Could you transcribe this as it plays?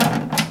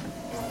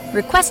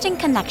Requesting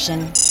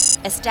connection.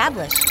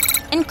 Established.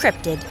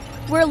 Encrypted.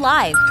 We're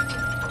live.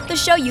 The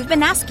show you've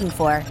been asking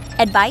for.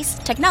 Advice,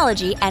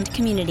 technology, and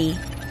community.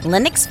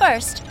 Linux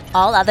first,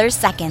 all others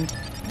second.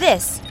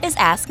 This is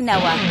Ask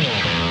Noah.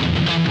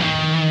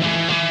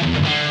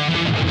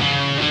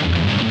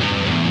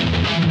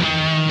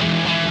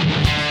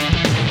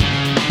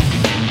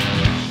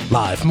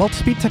 Live from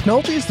Multispeed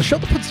Technologies, the show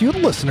that puts you, the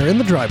listener, in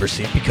the driver's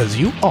seat because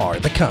you are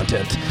the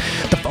content.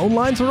 The phone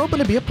lines are open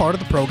to be a part of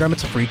the program.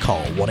 It's a free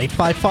call,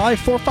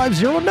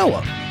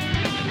 1-855-450-NOAH.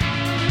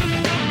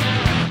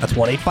 That's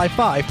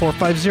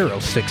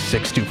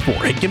 1-855-450-6624.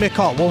 Hey, give me a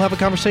call. We'll have a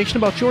conversation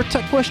about your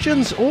tech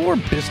questions or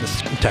business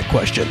tech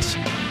questions.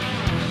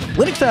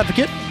 Linux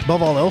advocate,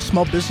 above all else,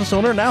 small business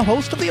owner, now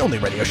host of the only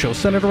radio show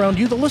centered around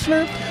you, the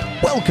listener.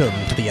 Welcome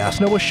to the Ask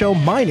Noah Show.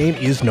 My name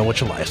is Noah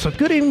Chalai. So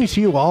good evening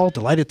to you all.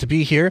 Delighted to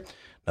be here.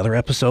 Another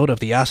episode of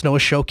the Ask Noah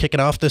Show kicking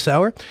off this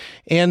hour.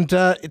 And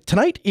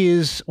tonight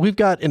we've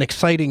got an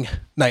exciting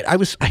night.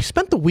 I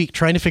spent the week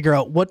trying to figure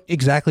out what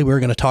exactly we were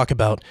going to talk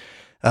about,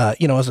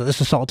 as a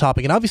solid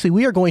topic. And obviously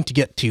we are going to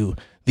get to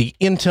the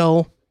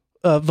Intel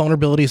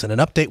vulnerabilities and an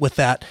update with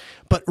that.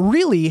 But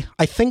really,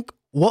 I think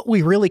what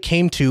we really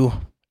came to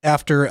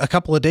after a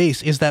couple of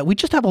days is that we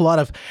just have a lot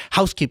of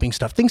housekeeping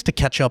stuff, things to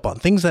catch up on,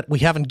 things that we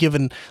haven't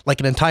given like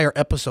an entire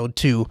episode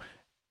to,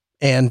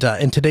 and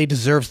today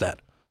deserves that.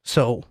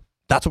 So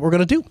that's what we're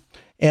going to do.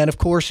 And of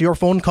course, your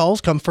phone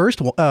calls come first,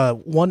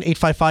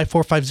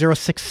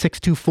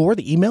 1-855-450-6624,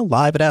 the email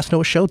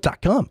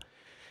live@asknoahshow.com.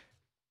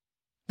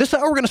 This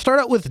hour, we're going to start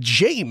out with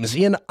James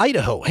in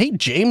Idaho. Hey,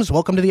 James,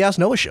 welcome to the Ask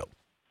Noah Show.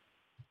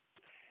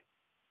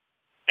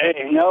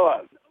 Hey,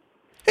 Noah.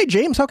 Hey,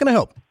 James, how can I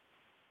help?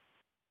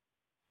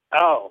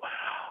 Oh,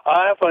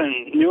 I have a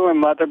newer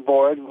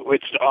motherboard,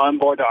 which is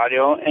onboard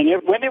audio, and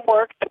when it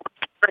works, it's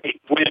great.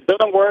 When it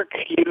doesn't work,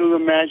 you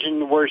imagine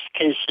the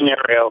worst-case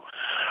scenario.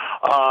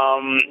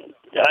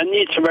 I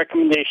need some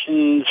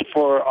recommendations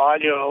for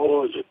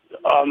audio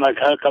like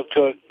hook up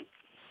to it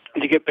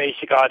to get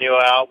basic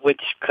audio out,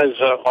 which, because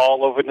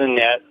all over the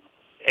net,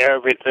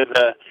 everything,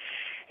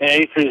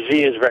 A through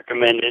Z is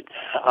recommended,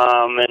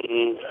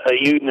 and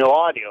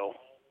audio.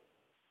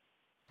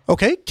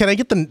 Okay, can I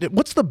get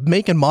what's the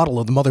make and model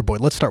of the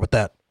motherboard? Let's start with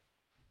that.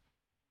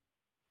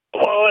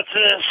 Well, it's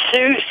a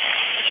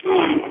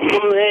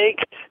ASUS make,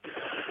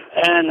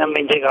 and let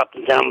me dig up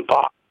the damn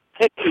box.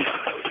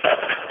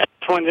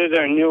 It's one of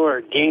their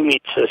newer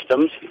gaming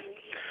systems.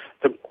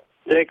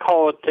 They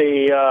call it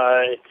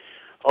the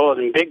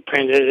in big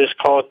print, they just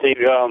call it the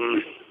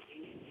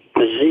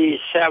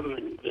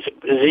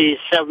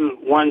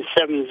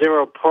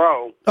Z7170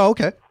 Pro. Oh,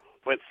 okay.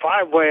 With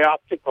 5-way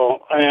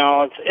optical,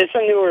 it's a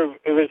newer.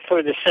 It was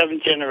for the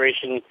 7th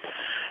generation,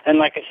 and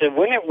like I said,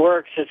 when it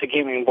works, it's a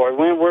gaming board.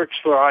 When it works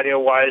for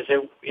audio-wise,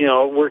 it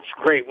works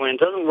great. When it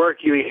doesn't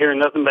work, you hear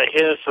nothing but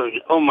hiss. Or,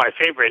 my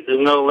favorite,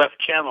 there's no left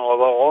channel at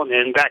all, and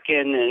then back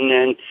in, and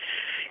then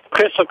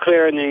crystal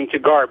clear, and then to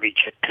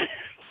garbage.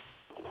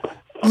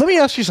 Let me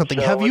ask you something.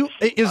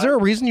 Is there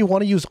a reason you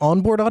want to use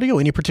onboard audio?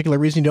 Any particular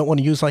reason you don't want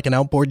to use like an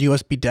outboard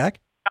USB DAC?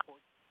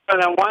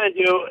 What I want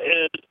to do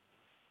is.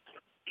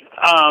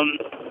 I'm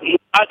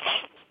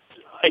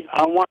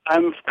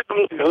coming to the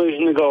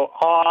conclusion to go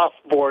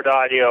off-board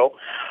audio,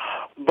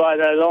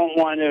 but I don't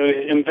want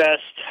to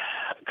invest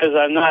because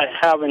I'm not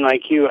having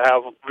like you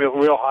have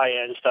real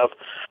high-end stuff.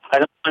 I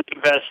don't want to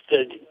invest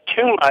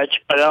too much,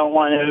 but I don't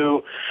want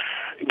to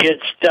get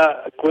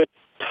stuck with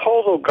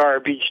total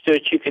garbage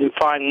that you can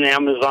find on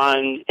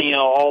Amazon,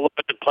 all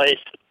over the place.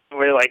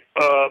 We're like,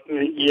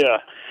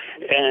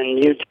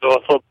 and you do a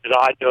little bit of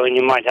audio, and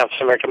you might have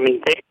some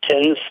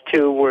recommendations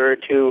to where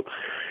to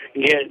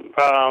get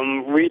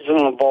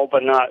reasonable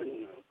but not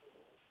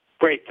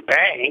break the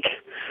bank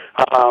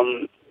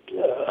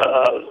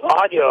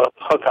audio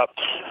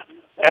hookups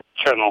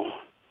external.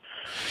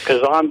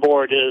 Because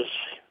onboard is,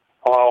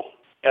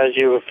 as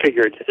you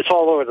figured, it's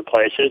all over the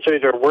place. It's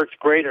either works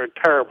great or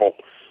terrible.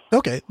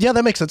 Okay, yeah,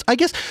 that makes sense. I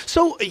guess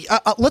so.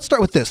 Let's start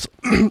with this.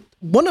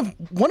 One of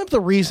the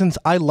reasons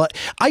I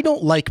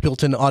don't like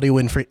built-in audio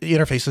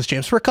interfaces,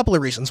 James, for a couple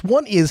of reasons.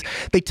 One is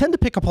they tend to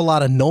pick up a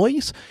lot of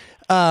noise,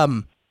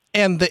 and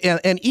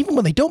even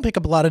when they don't pick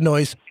up a lot of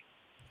noise,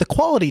 the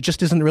quality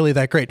just isn't really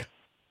that great.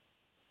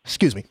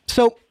 Excuse me.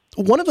 So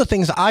one of the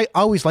things I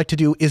always like to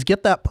do is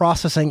get that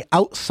processing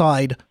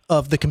outside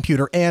of the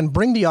computer and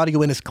bring the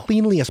audio in as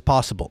cleanly as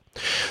possible.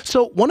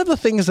 So one of the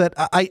things that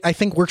I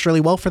think works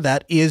really well for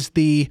that is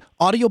the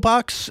audio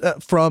box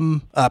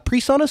from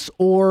PreSonus,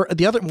 or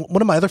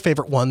one of my other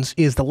favorite ones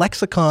is the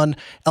Lexicon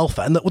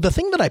Alpha. And the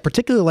thing that I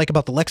particularly like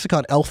about the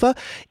Lexicon Alpha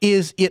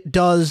is it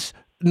does.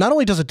 Not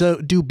only does it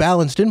do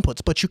balanced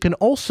inputs, but you can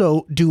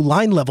also do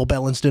line level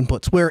balanced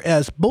inputs,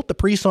 whereas both the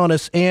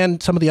PreSonus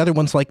and some of the other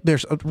ones, like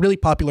there's a really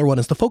popular one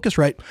is the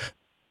Focusrite.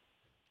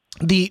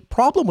 The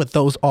problem with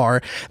those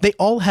are they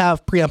all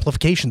have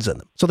preamplifications in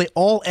them. So they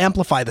all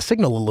amplify the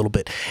signal a little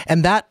bit.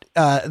 And that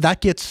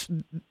gets...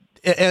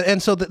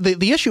 And so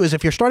the issue is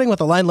if you're starting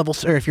with a line level,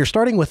 or if you're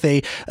starting with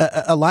a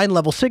line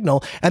level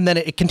signal, and then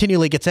it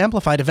continually gets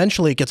amplified,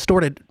 eventually it gets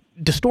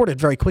distorted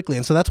very quickly.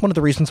 And so that's one of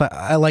the reasons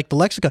I like the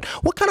Lexicon.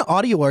 What kind of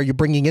audio are you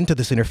bringing into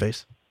this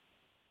interface?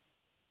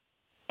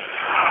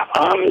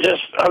 I'm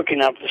just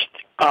hooking up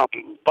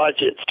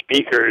budget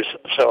speakers,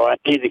 so I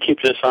need to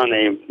keep this on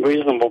a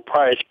reasonable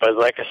price. But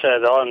like I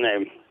said, on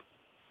the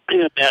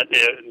internet,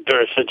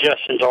 there are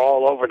suggestions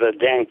all over the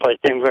dang place,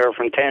 anywhere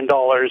from $10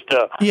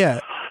 to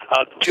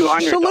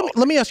 $200. So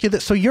let me ask you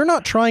this: so you're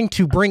not trying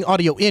to bring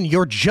audio in;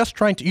 you're just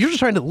trying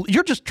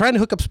to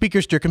hook up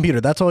speakers to your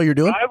computer. That's all you're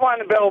doing. I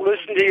want to be able to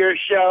listen to your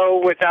show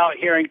without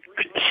hearing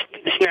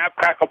snap,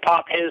 crackle,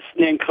 pop, hiss,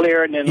 and then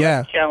clear, and then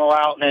let the channel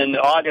out, and then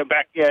the audio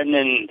back in,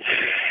 and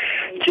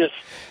just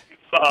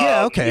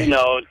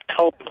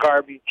total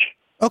garbage.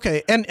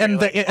 Okay, and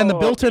the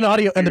built-in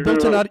audio and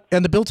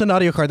the built-in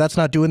audio card, that's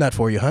not doing that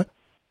for you, huh?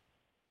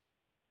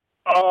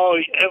 Oh,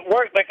 it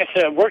works. Like I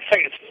said, it works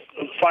like it's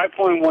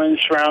 5.1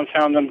 surround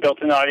sound and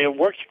built-in audio. It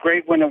works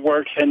great when it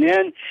works, and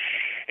then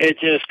it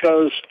just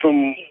goes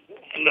from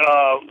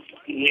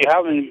you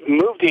haven't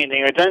moved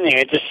anything or done anything.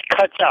 It just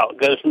cuts out. It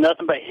goes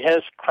nothing but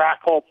hiss,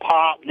 crackle,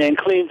 pop, then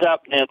cleans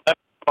up, then left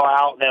go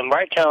out, then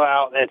right tail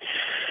out, and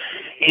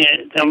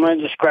I'm not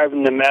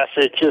describing the mess.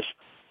 It's just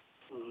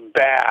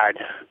bad.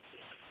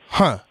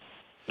 Huh.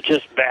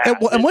 Just bad.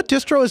 And what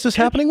distro is this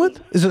happening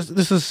with? This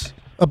is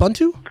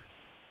Ubuntu?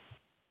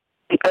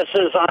 This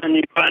is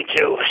on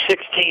Ubuntu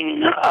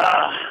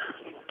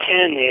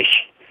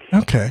 16.10-ish.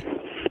 Okay.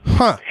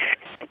 Huh.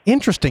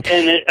 Interesting.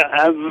 And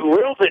I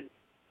rolled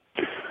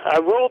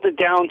it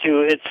down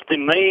to it's the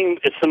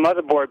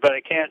motherboard, but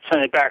I can't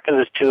send it back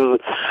because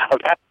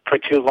I've had it for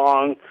too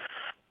long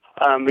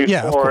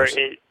before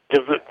it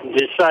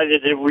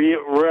decided to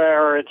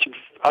rear its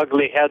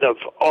ugly head of,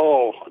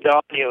 the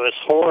audio is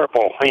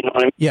horrible. You know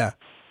what I mean? Yeah.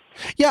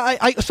 Yeah,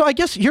 so I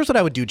guess here's what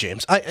I would do,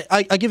 James.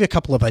 I give you a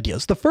couple of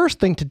ideas. The first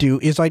thing to do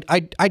is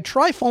I'd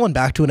try falling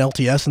back to an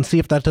LTS and see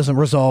if that doesn't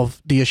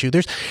resolve the issue.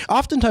 There's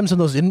oftentimes in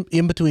those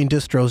in-between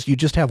distros, you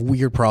just have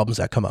weird problems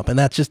that come up, and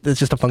that's just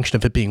a function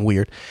of it being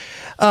weird.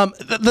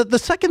 The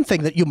second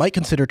thing that you might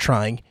consider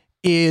trying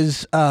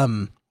is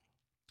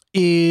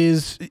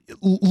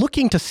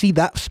looking to see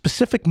that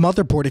specific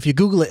motherboard if you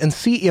Google it and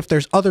see if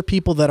there's other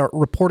people that are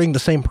reporting the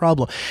same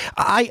problem.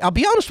 I'll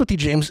be honest with you,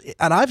 James,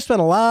 and I've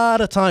spent a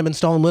lot of time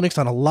installing Linux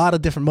on a lot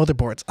of different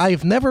motherboards.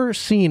 I've never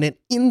seen an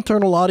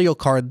internal audio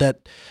card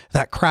that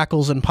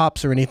crackles and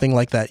pops or anything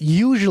like that.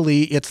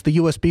 Usually it's the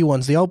USB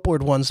ones, the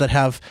outboard ones that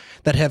have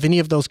any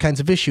of those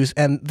kinds of issues,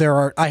 and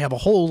I have a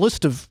whole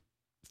list of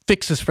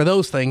fixes for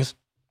those things,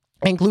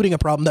 including a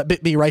problem that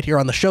bit me right here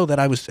on the show that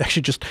I was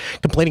actually just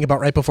complaining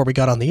about right before we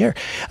got on the air.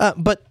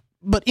 But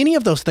any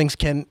of those things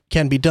can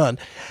be done.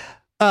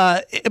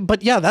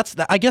 But yeah,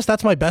 I guess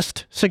that's my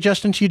best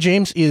suggestion to you,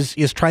 James,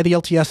 is try the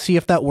LTS, see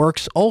if that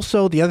works.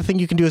 Also, the other thing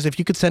you can do is if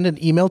you could send an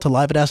email to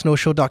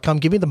live@asknoahshow.com,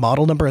 give me the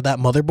model number of that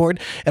motherboard,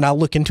 and I'll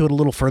look into it a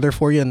little further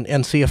for you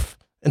and see if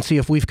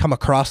we've come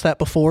across that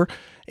before.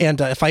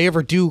 And if I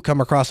ever do come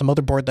across a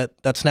motherboard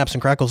that snaps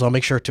and crackles, I'll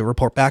make sure to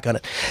report back on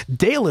it.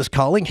 Dale is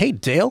calling. Hey,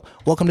 Dale.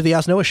 Welcome to the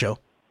Ask Noah Show.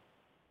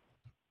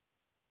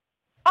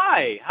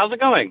 Hi. How's it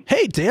going?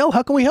 Hey, Dale.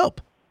 How can we help?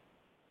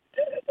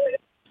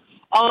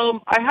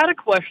 I had a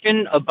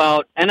question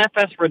about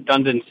NFS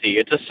redundancy.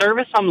 It's a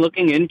service I'm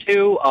looking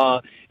into.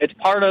 It's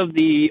part of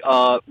the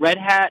Red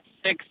Hat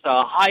 6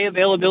 high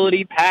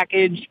availability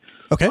package.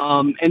 Okay.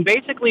 And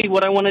basically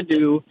what I want to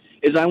do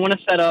is I want to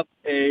set up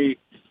a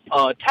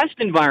test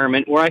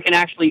environment where I can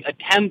actually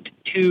attempt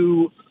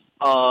to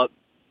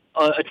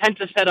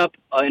set up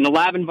in a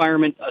lab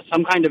environment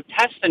some kind of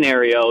test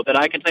scenario that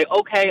I can say,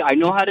 okay, I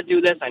know how to do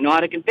this, I know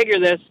how to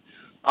configure this.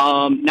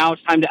 Now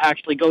it's time to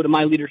actually go to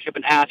my leadership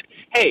and ask,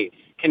 hey,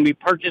 can we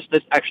purchase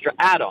this extra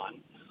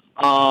add-on?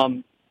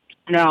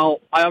 Now,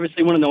 I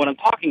obviously want to know what I'm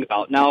talking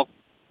about. Now,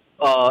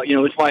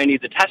 that's why I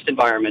need the test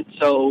environment.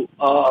 So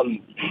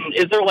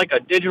is there like a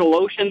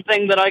DigitalOcean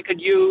thing that I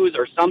could use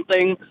or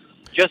something?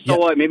 Just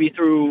so maybe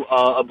through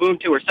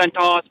Ubuntu or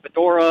CentOS,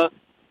 Fedora.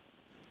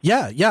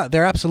 Yeah,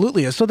 there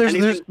absolutely is. So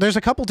there's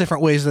a couple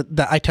different ways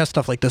that I test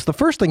stuff like this. The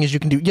first thing is you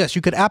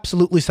could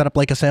absolutely set up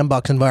like a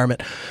sandbox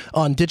environment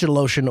on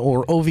DigitalOcean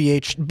or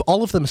OVH.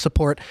 All of them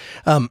support.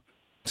 All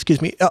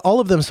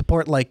of them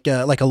support like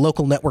a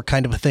local network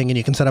kind of a thing, and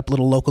you can set up a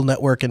little local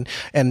network and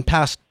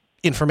pass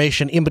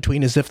information in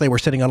between as if they were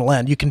sitting on a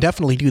LAN. You can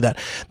definitely do that.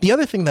 The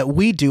other thing that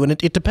we do, and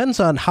it depends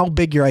on how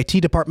big your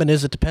IT department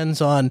is, it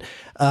depends on,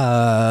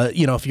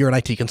 if you're an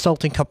IT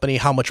consulting company,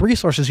 how much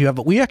resources you have,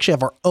 but we actually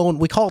have our own,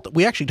 we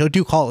actually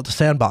do call it the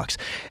sandbox.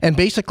 And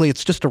basically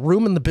it's just a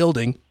room in the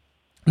building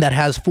that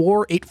has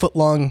 4 8-foot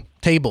long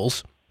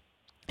tables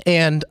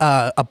and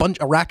a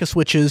rack of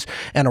switches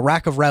and a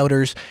rack of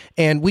routers,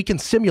 and we can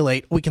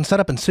set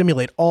up and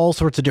simulate all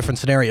sorts of different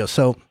scenarios.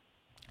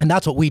 And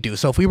that's what we do.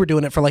 So if we were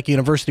doing it for like a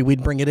university,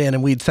 we'd bring it in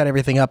and we'd set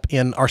everything up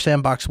in our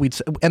sandbox.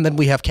 And then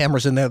we have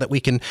cameras in there that we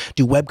can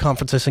do web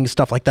conferencing and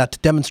stuff like that to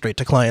demonstrate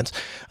to clients.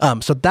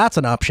 So that's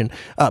an option.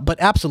 But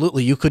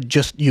absolutely, you could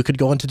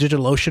go into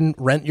DigitalOcean,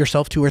 rent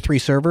yourself 2 or 3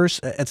 servers,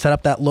 and set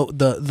up that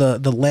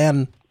the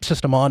LAN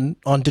system on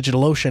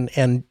DigitalOcean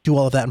and do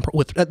all of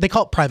that. They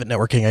call it private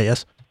networking, I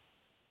guess.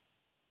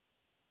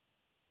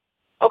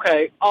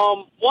 Okay.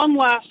 One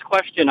last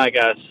question, I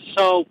guess.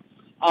 So,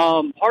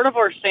 part of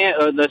our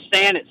SAN, the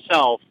SAN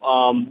itself,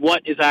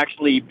 what is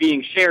actually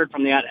being shared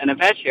from the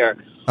NFS share,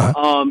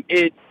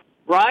 it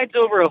rides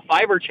over a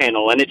fiber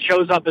channel, and it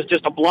shows up as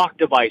just a block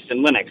device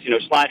in Linux,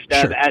 /dev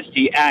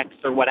SDX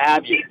or what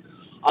have you.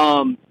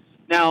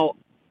 Now,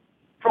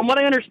 from what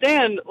I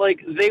understand,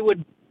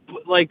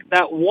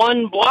 that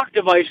one block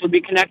device would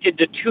be connected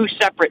to two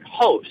separate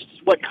hosts.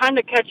 What kind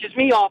of catches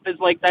me off is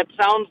that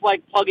sounds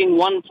like plugging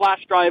one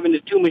flash drive into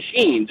two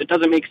machines. It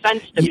doesn't make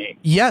sense to me.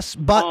 Yes,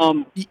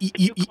 but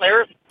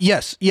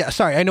yes,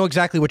 sorry, I know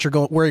exactly where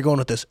you're going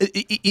with this.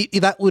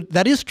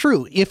 That is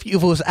true if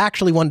it was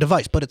actually one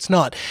device, but it's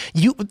not.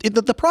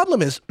 The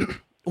problem is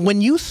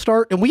when you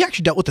start, and we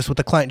actually dealt with this with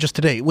the client just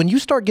today, when you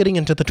start getting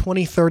into the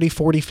 20, 30,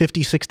 40,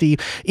 50, 60,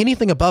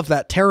 anything above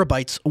that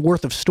terabytes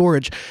worth of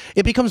storage,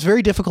 it becomes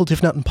very difficult,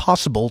 if not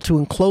impossible, to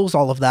enclose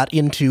all of that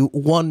into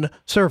one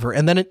server.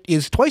 And then it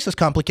is twice as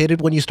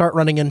complicated when you start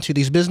running into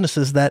these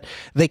businesses that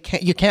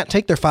you can't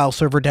take their file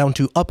server down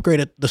to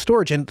upgrade the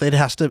storage, and it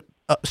has to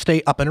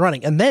stay up and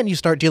running. And then you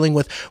start dealing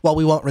with, well,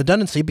 we want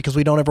redundancy because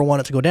we don't ever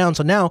want it to go down.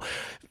 So now,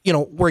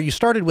 where you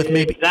started with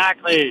maybe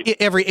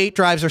every 8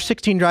 drives or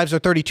 16 drives or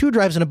 32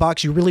 drives in a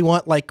box, you really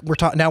want,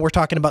 now we're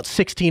talking about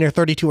 16 or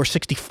 32 or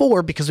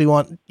 64 because we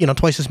want,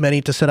 twice as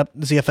many to set up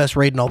ZFS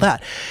RAID and all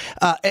that.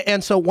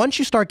 And so once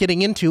you start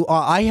getting into,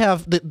 I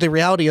have, the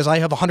reality is I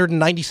have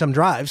 190 some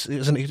drives,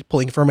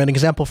 pulling from an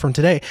example from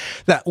today,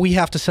 that we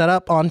have to set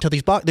up onto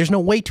these boxes. There's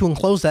no way to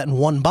enclose that in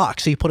one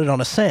box. So you put it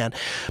on a SAN.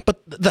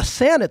 But the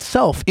SAN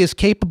itself is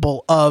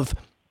capable of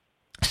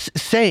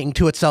saying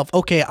to itself,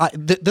 okay,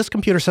 this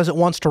computer says it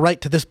wants to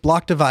write to this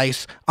block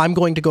device. I'm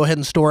going to go ahead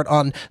and store it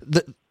on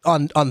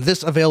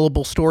this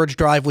available storage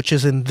drive, which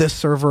is in this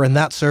server and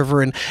that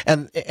server, and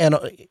then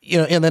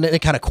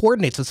it kind of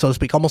coordinates it, so to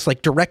speak, almost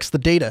like directs the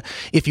data,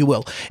 if you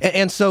will.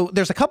 And so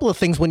there's a couple of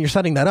things when you're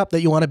setting that up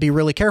that you want to be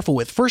really careful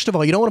with. First of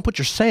all, you don't want to put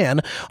your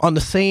SAN on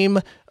the same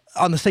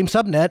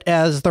subnet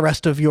as the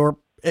rest of your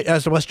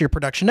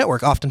production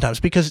network, oftentimes,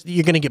 because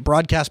you're going to get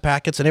broadcast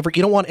packets, and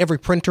you don't want every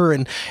printer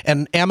and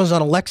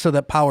Amazon Alexa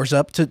that powers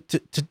up to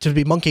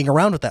be monkeying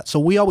around with that. So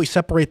we always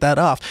separate that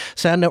off.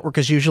 SAN network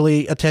is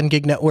usually a 10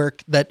 gig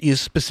network that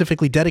is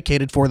specifically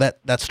dedicated for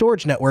that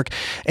storage network,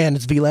 and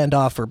it's VLANed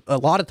off, or a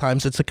lot of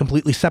times it's a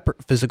completely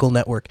separate physical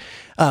network.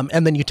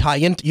 And then you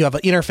have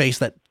an interface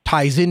that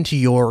ties into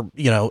your,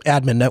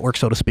 admin network,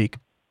 so to speak.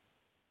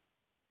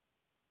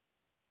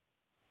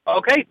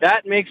 Okay,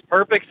 that makes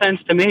perfect sense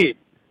to me.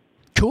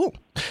 Cool.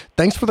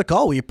 Thanks for the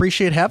call. We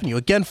appreciate having you.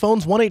 Again,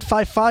 phone's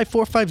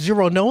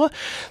 1-855-450-NOAH.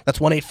 That's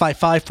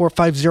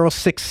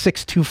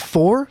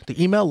 1-855-450-6624.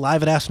 The email,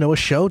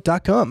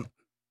 live@asknoahshow.com.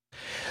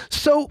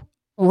 So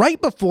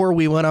right before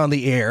we went on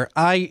the air,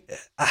 I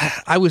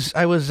was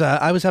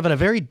having a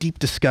very deep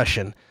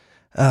discussion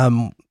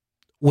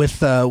with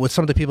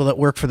some of the people that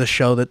work for the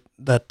show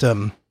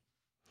that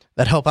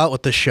help out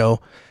with this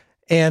show,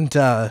 and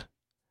I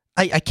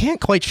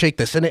can't quite shake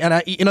this. And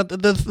I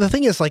the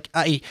thing is,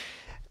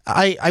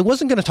 I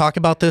wasn't going to talk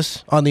about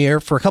this on the air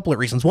for a couple of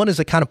reasons. One is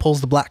it kind of pulls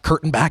the black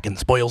curtain back and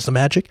spoils the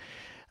magic.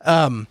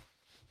 And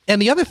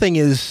the other thing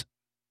is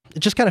it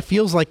just kind of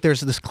feels like there's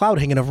this cloud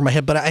hanging over my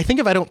head. But I think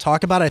if I don't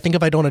talk about it, I think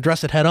if I don't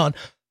address it head on,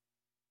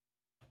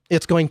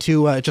 it's going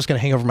to just going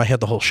to hang over my head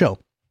the whole show.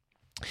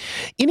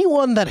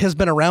 Anyone that has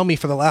been around me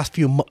for the last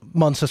few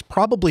months has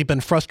probably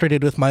been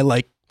frustrated with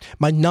my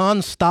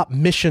nonstop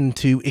mission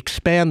to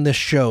expand this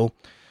show.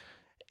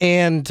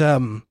 And,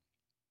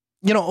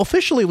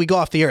 officially we go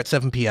off the air at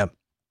 7 p.m.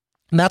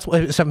 And that's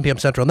what 7 p.m.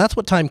 Central. And that's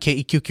what time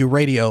KEQQ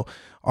Radio,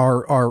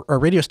 our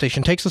radio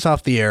station, takes us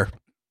off the air,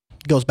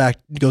 goes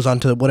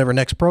on to whatever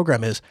next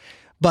program is.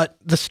 But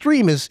the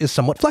stream is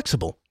somewhat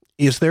flexible.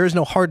 There is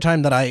no hard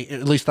time that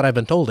at least that I've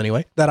been told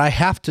anyway, that I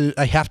have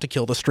to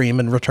kill the stream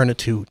and return it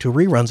to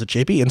reruns at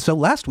JB. And so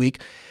last week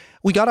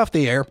we got off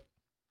the air.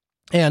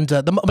 And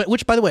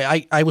which, by the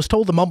way, I was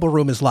told the Mumble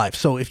Room is live.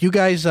 So if you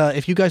guys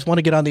want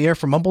to get on the air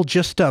for Mumble,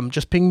 just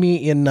ping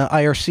me in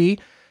IRC,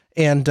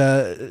 and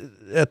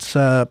it's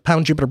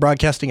Pound Jupiter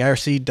Broadcasting,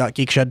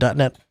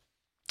 IRC.geekshed.net.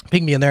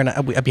 Ping me in there, and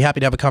I'd be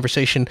happy to have a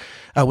conversation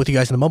with you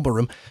guys in the Mumble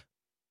Room.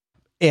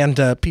 And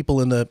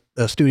people in the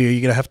studio,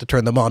 you're gonna have to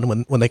turn them on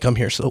when they come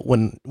here. So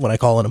when I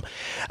call on them,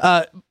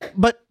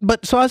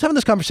 but so I was having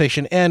this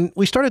conversation, and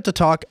we started to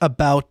talk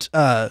about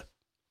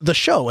the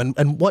show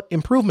and what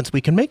improvements we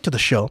can make to the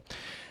show.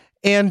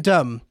 And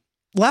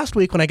last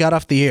week when I got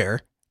off the air,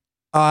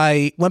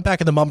 I went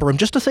back in the Mumble Room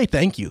just to say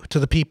thank you to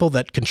the people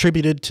that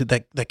contributed to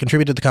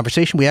the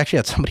conversation. We actually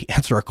had somebody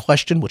answer a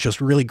question, which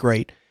was really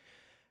great.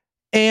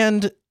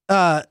 And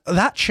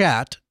that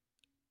chat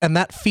and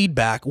that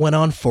feedback went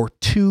on for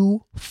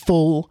 2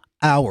 full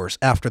hours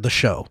after the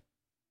show.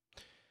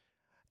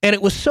 And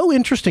it was so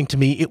interesting to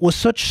me. It was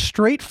such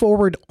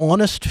straightforward,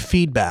 honest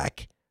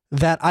feedback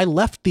that I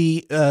left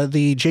the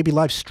JB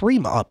Live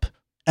stream up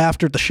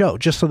after the show,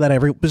 just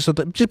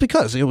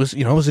because it was,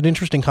 it was an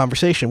interesting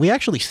conversation. We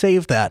actually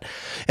saved that.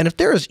 And if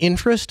there is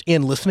interest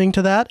in listening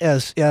to that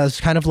as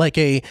kind of like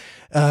a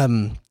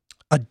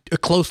a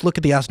close look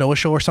at the Ask Noah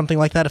show or something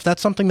like that, if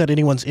that's something that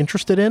anyone's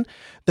interested in,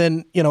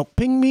 then,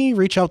 ping me,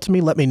 reach out to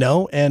me, let me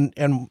know. And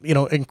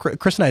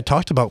Chris and I had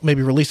talked about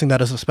maybe releasing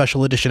that as a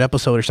special edition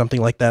episode or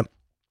something like that,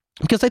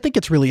 because I think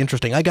it's really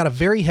interesting. I got a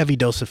very heavy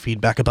dose of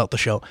feedback about the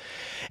show.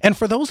 And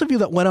for those of you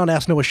that went on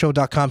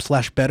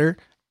asknoahshow.com/better,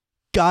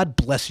 God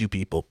bless you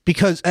people,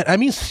 because I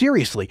mean,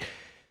 seriously,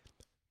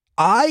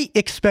 I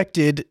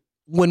expected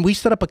when we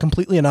set up a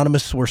completely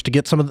anonymous source to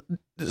get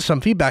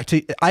some feedback,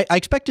 I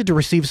expected to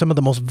receive some of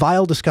the most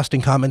vile,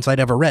 disgusting comments I'd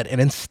ever read. And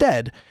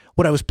instead,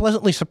 what I was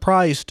pleasantly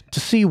surprised to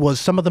see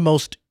was some of the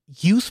most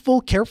useful,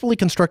 carefully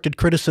constructed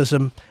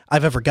criticism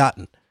I've ever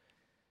gotten.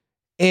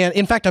 And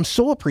in fact, I'm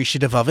so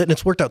appreciative of it, and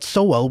it's worked out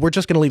so well. We're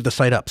just going to leave the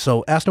site up.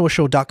 So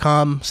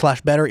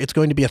asknoahshow.com/better. It's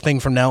going to be a thing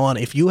from now on.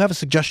 If you have a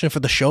suggestion for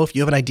the show, if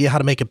you have an idea how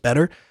to make it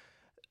better,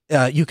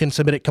 you can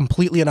submit it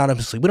completely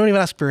anonymously. We don't even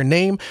ask for your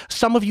name.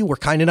 Some of you were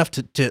kind enough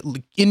to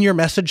in your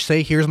message,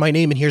 say, here's my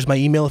name and here's my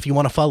email if you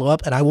want to follow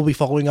up. And I will be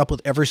following up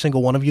with every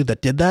single one of you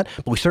that did that.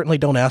 But we certainly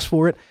don't ask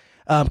for it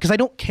because I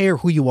don't care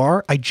who you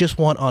are. I just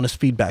want honest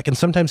feedback. And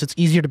sometimes it's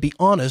easier to be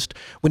honest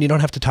when you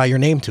don't have to tie your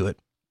name to it.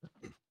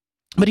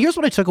 But here's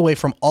what I took away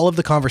from all of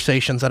the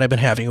conversations that I've been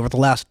having over the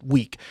last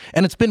week.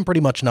 And it's been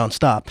pretty much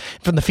nonstop.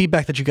 From the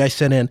feedback that you guys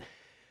sent in,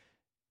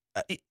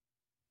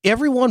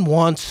 everyone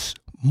wants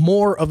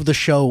more of the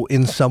show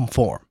in some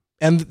form.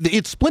 And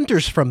it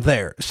splinters from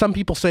there. Some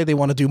people say they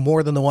want to do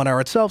more than the 1 hour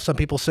itself. Some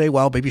people say,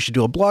 well, maybe you should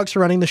do a blog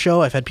surrounding the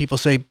show. I've had people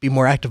say, be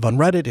more active on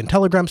Reddit and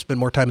Telegram, spend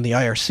more time in the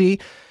IRC.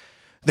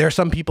 There are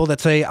some people that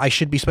say I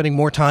should be spending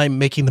more time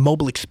making the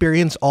mobile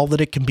experience all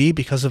that it can be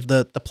because of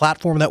the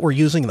platform that we're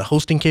using and the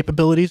hosting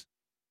capabilities.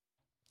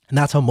 And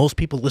that's how most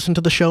people listen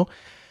to the show.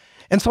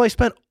 And so I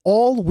spent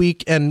all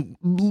week and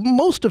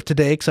most of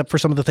today, except for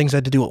some of the things I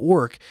had to do at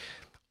work,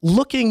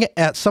 looking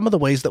at some of the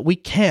ways that we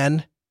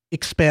can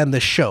expand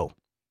this show.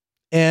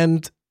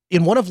 And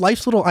in one of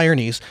life's little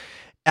ironies,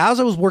 as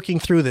I was working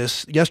through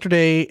this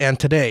yesterday and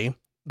today,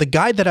 the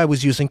guide that I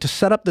was using to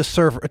set up this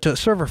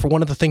server for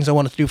one of the things I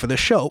wanted to do for this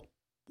show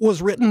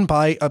was written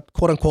by a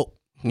quote unquote,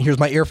 and here's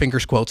my air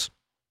fingers quotes,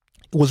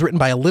 was written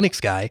by a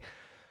Linux guy.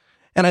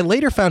 And I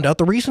later found out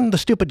the reason the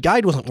stupid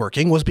guide wasn't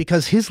working was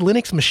because his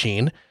Linux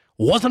machine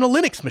wasn't a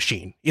Linux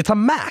machine. It's a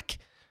Mac.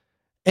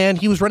 And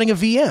he was running a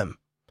VM.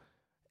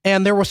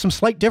 And there were some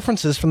slight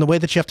differences from the way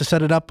that you have to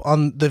set it up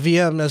on the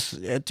VM as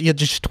you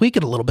just tweak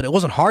it a little bit. It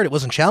wasn't hard. It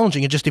wasn't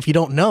challenging. It just, if you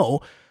don't know,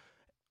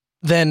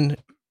 then,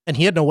 and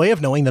he had no way of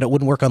knowing that it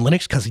wouldn't work on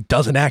Linux because he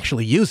doesn't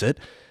actually use it.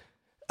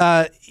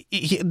 Then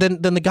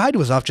the guide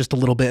was off just a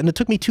little bit. And it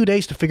took me 2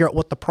 days to figure out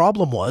what the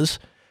problem was.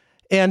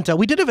 And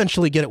we did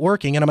eventually get it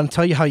working. And I'm going to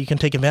tell you how you can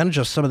take advantage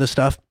of some of this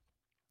stuff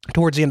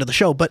towards the end of the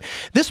show. But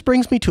this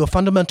brings me to a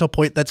fundamental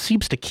point that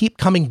seems to keep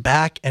coming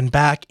back and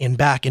back and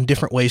back in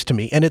different ways to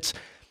me. And it's,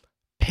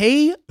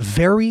 pay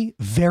very,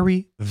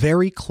 very,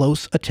 very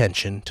close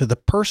attention to the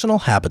personal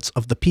habits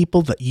of the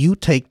people that you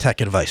take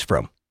tech advice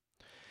from.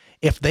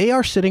 If they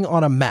are sitting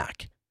on a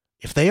Mac,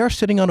 if they are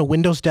sitting on a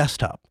Windows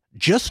desktop,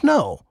 just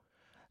know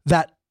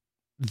that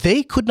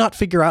they could not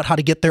figure out how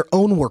to get their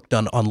own work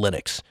done on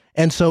Linux.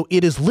 And so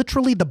it is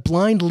literally the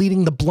blind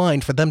leading the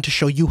blind for them to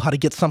show you how to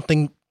get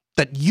something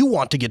that you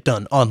want to get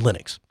done on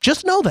Linux.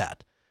 Just know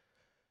that.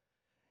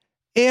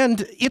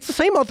 And it's the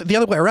same the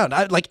other way around.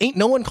 Ain't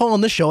no one calling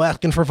this show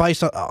asking for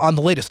advice on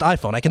the latest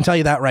iPhone. I can tell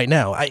you that right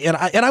now.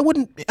 I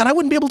wouldn't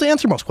be able to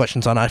answer most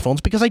questions on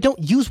iPhones because I don't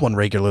use one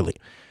regularly.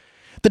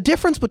 The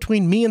difference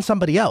between me and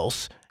somebody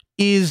else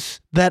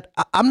is that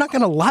I'm not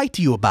going to lie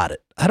to you about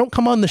it. I don't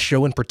come on the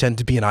show and pretend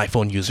to be an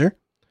iPhone user.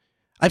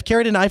 I've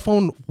carried an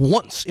iPhone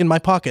once in my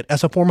pocket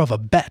as a form of a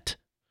bet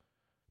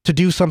to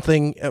do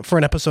something for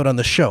an episode on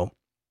the show.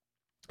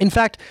 In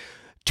fact,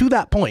 to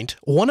that point,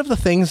 one of the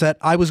things that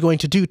I was going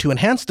to do to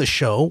enhance the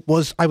show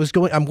was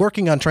I'm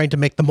working on trying to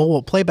make the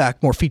mobile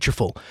playback more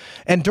featureful.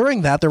 And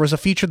during that, there was a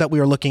feature that we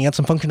were looking at,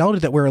 some functionality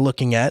that we were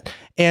looking at.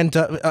 And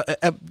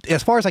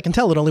as far as I can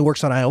tell, it only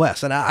works on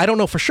iOS. And I don't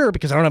know for sure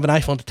because I don't have an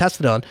iPhone to test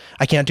it on.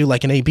 I can't do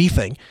like an A/B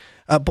thing.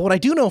 But what I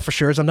do know for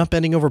sure is I'm not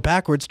bending over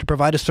backwards to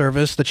provide a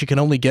service that you can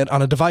only get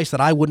on a device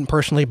that I wouldn't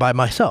personally buy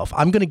myself.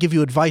 I'm going to give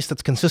you advice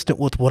that's consistent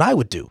with what I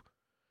would do.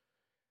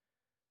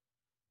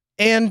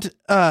 And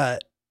so I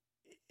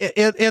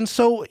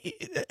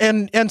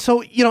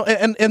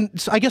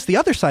guess the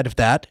other side of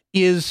that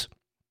is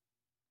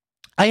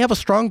I have a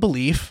strong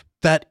belief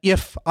that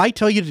if I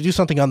tell you to do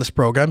something on this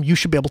program, you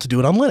should be able to do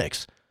it on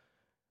Linux.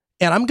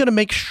 And I'm going to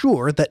make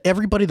sure that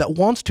everybody that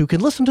wants to can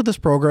listen to this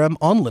program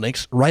on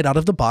Linux right out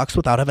of the box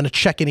without having to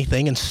check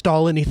anything,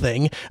 install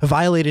anything,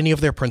 violate any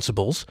of their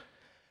principles.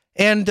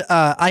 And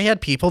I had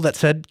people that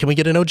said, can we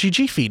get an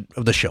OGG feed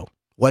of the show?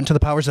 Went to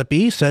the powers that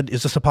be, said,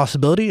 is this a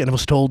possibility? And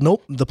was told,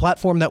 nope, the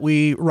platform that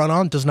we run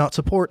on does not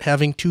support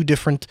having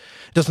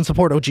doesn't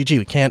support OGG.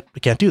 We can't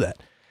do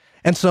that.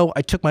 And so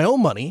I took my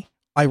own money.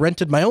 I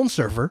rented my own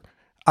server.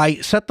 I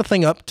set the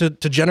thing up to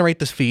generate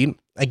this feed.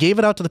 I gave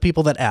it out to the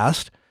people that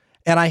asked.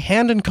 and I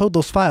hand encode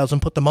those files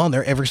and put them on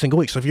there every single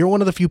week. So if you're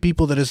one of the few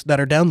people that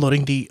are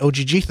downloading the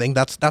OGG thing,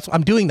 that's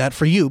I'm doing that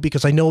for you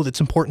because I know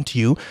that's important to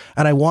you,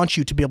 and I want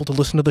you to be able to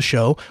listen to the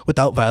show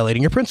without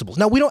violating your principles.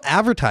 Now, we don't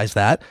advertise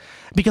that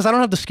because I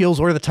don't have the skills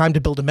or the time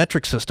to build a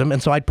metric system,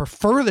 and so I'd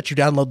prefer that you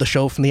download the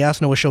show from the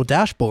Ask Noah Show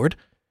dashboard.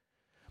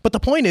 But the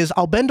point is,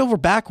 I'll bend over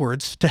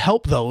backwards to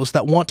help those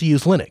that want to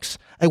use Linux.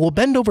 I will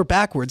bend over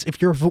backwards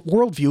if your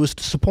worldview is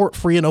to support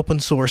free and open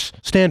source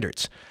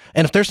standards.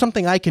 And if there's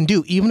something I can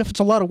do, even if it's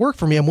a lot of work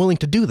for me, I'm willing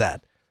to do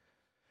that.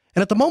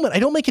 And at the moment, I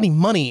don't make any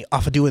money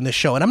off of doing this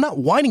show. And I'm not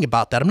whining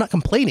about that. I'm not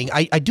complaining.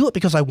 I do it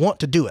because I want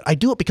to do it. I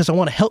do it because I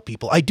want to help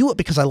people. I do it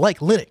because I like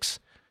Linux.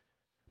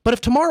 But if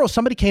tomorrow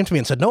somebody came to me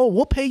and said, no,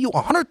 we'll pay you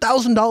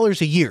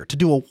 $100,000 a year to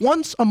do a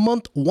once a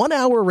month, 1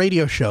 hour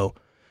radio show,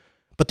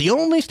 but the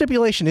only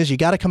stipulation is you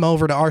got to come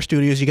over to our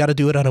studios. You got to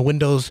do it on a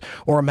Windows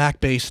or a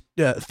Mac-based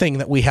thing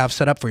that we have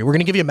set up for you. We're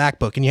going to give you a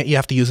MacBook, and you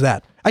have to use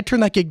that. I'd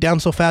turn that gig down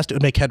so fast it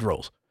would make head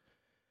rolls.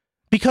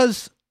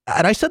 Because,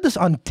 and I said this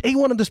on day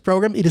one of this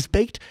program, it is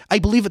baked. I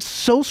believe it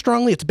so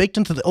strongly, it's baked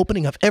into the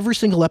opening of every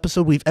single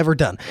episode we've ever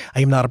done.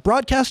 I am not a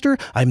broadcaster.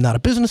 I am not a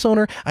business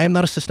owner. I am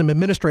not a system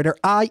administrator.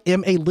 I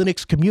am a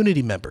Linux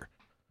community member.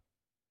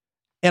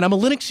 And I'm a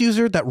Linux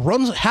user that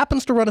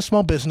happens to run a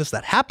small business,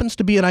 that happens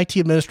to be an IT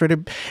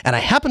administrator, and I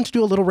happen to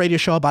do a little radio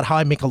show about how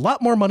I make a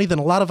lot more money than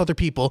a lot of other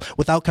people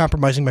without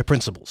compromising my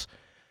principles.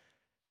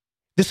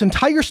 This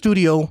entire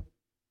studio,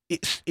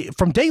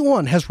 from day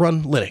one, has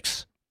run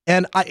Linux.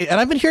 And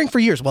I've been hearing for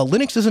years, well,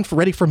 Linux isn't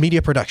ready for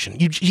media production.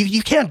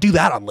 You can't do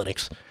that on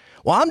Linux.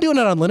 Well, I'm doing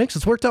it on Linux.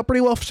 It's worked out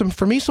pretty well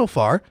for me so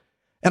far.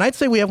 And I'd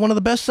say we have one of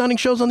the best sounding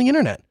shows on the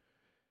internet.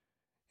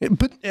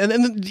 But and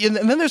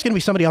then there's going to be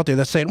somebody out there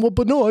that's saying, well,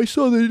 but no, I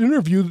saw that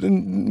interview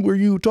where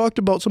you talked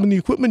about some of the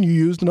equipment you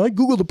used, and I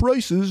Googled the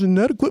prices, and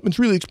that equipment's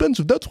really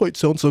expensive. That's why it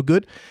sounds so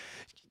good.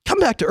 Come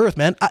back to earth,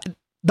 man.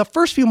 The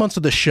first few months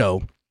of the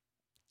show,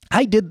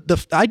 I did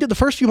the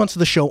first few months of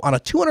the show on a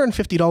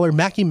 $250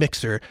 Mackie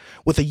mixer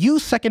with a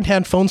used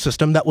secondhand phone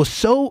system that was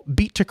so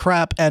beat to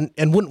crap and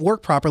wouldn't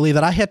work properly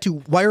that I had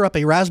to wire up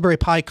a Raspberry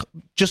Pi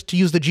just to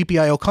use the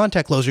GPIO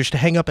contact closers to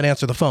hang up and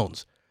answer the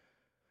phones.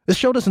 This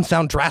show doesn't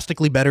sound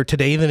drastically better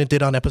today than it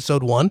did on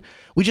episode 1.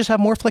 We just have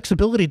more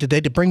flexibility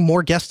today to bring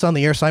more guests on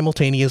the air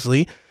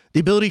simultaneously, the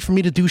ability for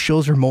me to do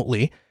shows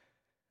remotely.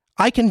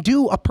 I can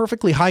do a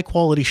perfectly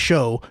high-quality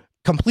show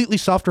completely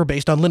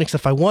software-based on Linux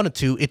if I wanted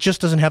to. It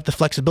just doesn't have the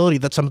flexibility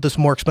that some of this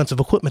more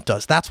expensive equipment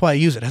does. That's why I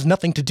use it. It has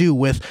nothing to do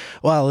with,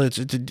 well,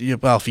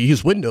 if you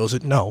use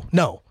Windows,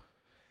 no.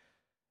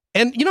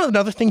 And you know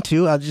another thing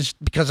too,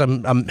 just because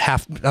I'm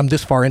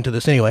this far into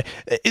this anyway.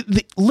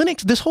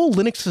 This whole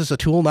Linux as a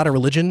tool, not a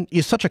religion,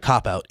 is such a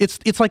cop out. It's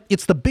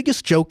the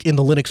biggest joke in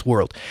the Linux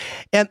world,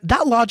 and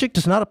that logic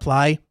does not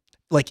apply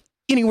like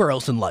anywhere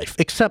else in life,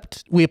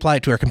 except we apply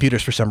it to our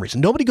computers for some reason.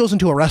 Nobody goes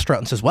into a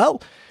restaurant and says,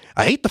 "Well,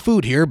 I hate the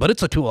food here, but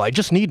it's a tool. I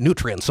just need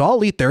nutrients, so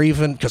I'll eat there,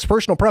 even because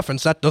personal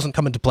preference that doesn't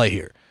come into play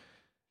here."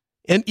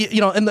 And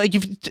and like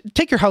if you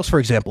take your house for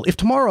example, if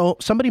tomorrow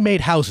somebody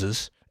made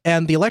houses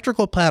and the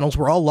electrical panels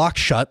were all locked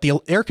shut, the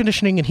air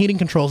conditioning and heating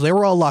controls, they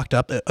were all locked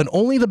up, and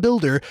only the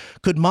builder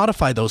could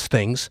modify those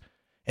things,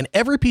 and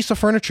every piece of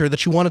furniture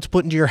that you wanted to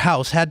put into your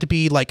house had to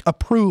be like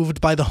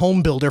approved by the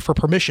home builder for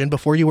permission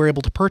before you were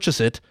able to purchase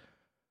it,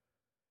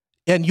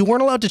 and you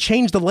weren't allowed to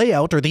change the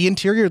layout or the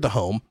interior of the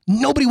home,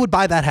 nobody would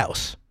buy that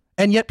house.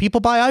 And yet people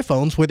buy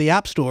iPhones where the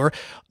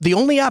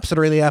only apps that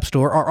are in the App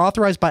Store are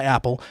authorized by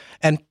Apple,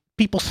 and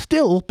people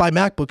still buy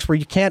MacBooks where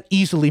you can't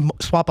easily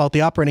swap out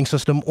the operating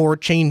system or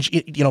change,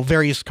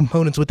 various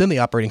components within the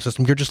operating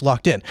system. You're just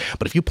locked in.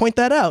 But if you point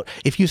that out,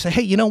 if you say,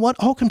 hey, you know what?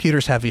 All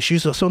computers have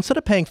issues. So instead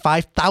of paying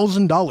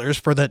 $5,000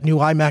 for that new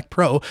iMac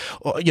Pro,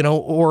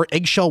 or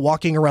eggshell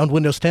walking around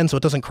Windows 10 so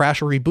it doesn't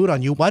crash or reboot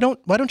on you, why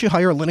don't you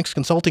hire a Linux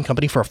consulting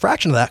company for a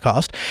fraction of that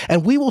cost?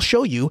 And we will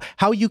show you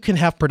how you can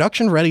have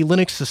production-ready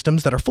Linux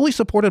systems that are fully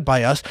supported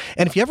by us.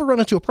 And if you ever run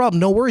into a problem,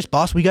 no worries,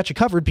 boss. We got you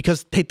covered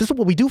because, hey, this is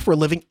what we do for a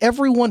living.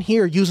 Everyone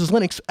here uses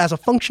Linux as a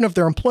function of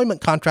their employment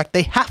contract.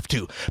 They have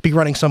to be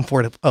running some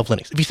form of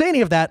Linux. If you say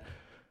any of that,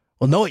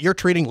 well, know it, you're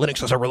treating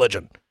Linux as a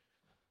religion.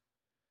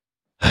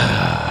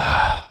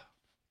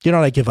 You know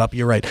what? I give up.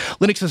 You're right.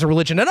 Linux is a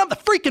religion, and I'm the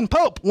freaking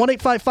Pope.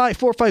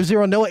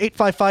 1-855-450-NOAH,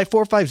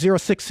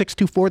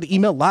 855-450-6624. The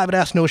email live at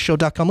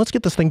AskNoahShow.com. Let's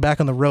get this thing back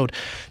on the road.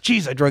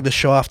 Jeez, I drug this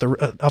show off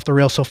the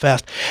rails so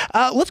fast.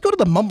 Let's go to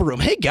the Mumble Room.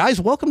 Hey, guys,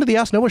 welcome to the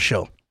Ask Noah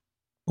Show.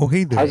 Oh,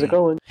 hey there. How's it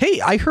going? Hey,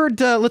 I heard,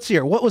 let's see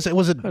here. What was it?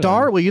 Was it Hello.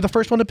 Dar? Were you the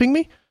first one to ping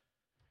me?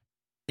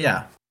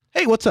 Yeah.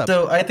 Hey, what's up?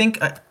 So I think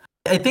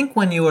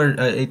when you were,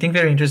 I think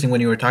very interesting when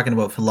you were talking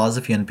about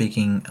philosophy and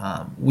picking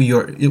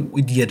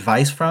the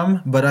advice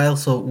from, but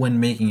also when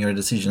making your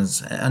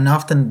decisions. And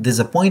often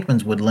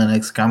disappointments with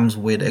Linux comes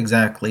with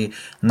exactly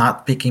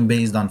not picking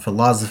based on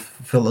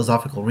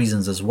philosophical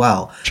reasons as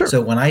well. Sure.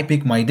 So when I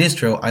pick my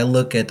distro, I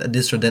look at a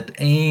distro that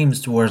aims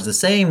towards the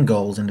same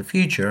goals in the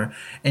future.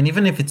 And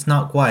even if it's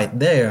not quite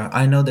there,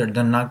 I know that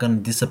they're not going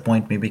to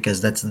disappoint me because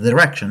that's the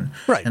direction.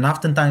 Right. And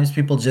oftentimes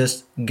people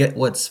just get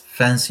what's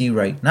fancy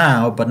right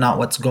now, but not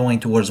what's going going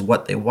towards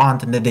what they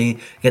want, and then they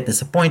get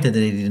disappointed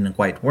that it didn't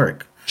quite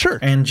work. Sure.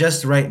 And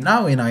just right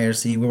now in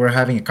IRC, we were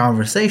having a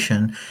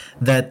conversation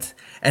that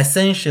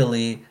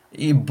essentially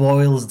it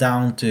boils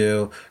down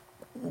to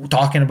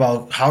talking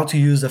about how to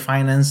use the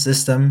finance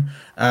system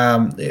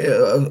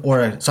or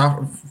a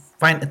software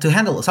to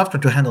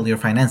handle your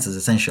finances,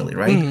 essentially,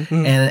 right?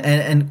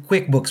 And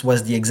QuickBooks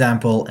was the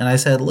example. And I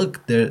said, look,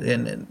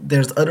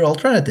 there's other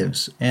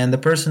alternatives. And the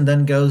person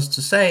then goes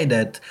to say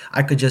that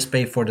I could just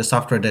pay for the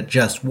software that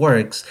just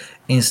works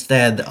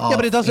instead of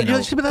but it doesn't.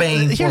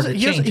 Paying for the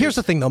changes. Here's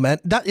the thing, though, man.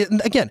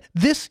 Again,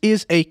 this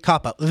is a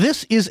cop-out.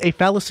 This is a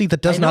fallacy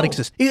that does not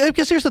exist.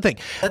 Because here's the thing.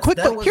 Here's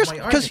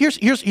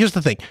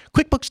the thing.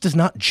 QuickBooks does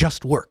not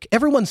just work.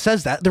 Everyone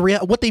says that.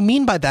 What they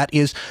mean by that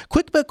is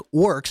QuickBooks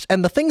works,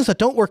 and the things that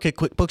don't work at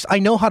QuickBooks, I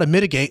know how to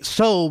mitigate.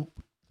 So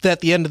that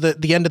at the end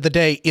of the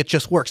day, it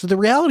just works. So the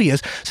reality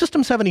is,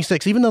 System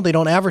 76, even though they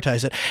don't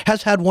advertise it,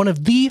 has had one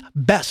of the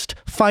best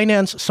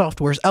finance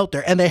softwares out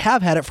there, and they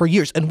have had it for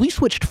years. And we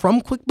switched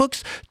from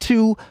QuickBooks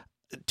to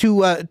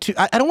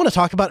I don't want to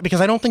talk about it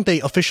because I don't think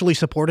they officially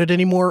support it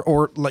anymore,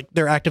 or like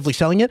they're actively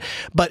selling it.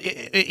 But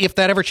if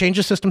that ever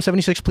changes, System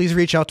 76, please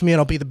reach out to me and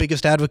I'll be the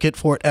biggest advocate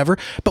for it ever.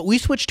 But we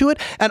switched to it,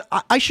 and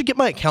I should get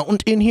my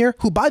accountant in here,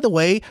 who, by the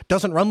way,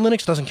 doesn't run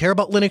Linux, doesn't care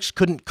about Linux,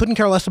 couldn't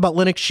care less about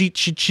Linux. She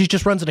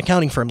just runs an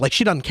accounting firm. Like,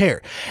 she doesn't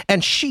care.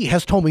 And she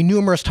has told me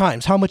numerous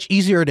times how much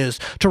easier it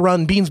is to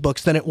run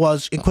Beansbooks than it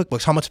was in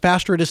QuickBooks, how much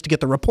faster it is to get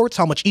the reports,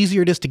 how much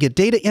easier it is to get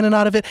data in and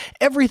out of it.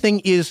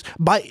 Everything is,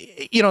 by,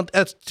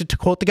 to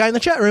quote the guy in the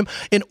chat room,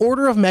 an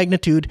order of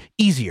magnitude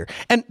easier.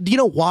 And do you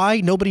know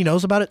why nobody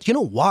knows about it? Do you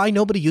know why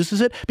nobody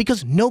uses it?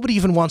 Because nobody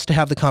even wants to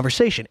have the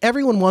conversation.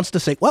 Everyone wants to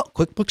say, well,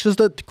 QuickBooks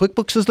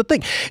is the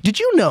thing.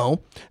 Did you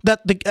know that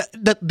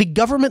the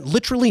government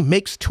literally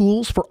makes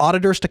tools for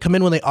auditors to come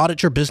in when they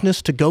audit your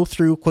business to go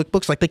through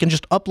QuickBooks? Like, they can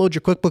just upload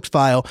your QuickBooks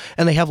file,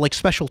 and they have like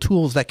special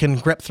tools that can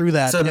grep through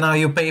that. So now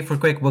you pay for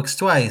QuickBooks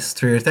twice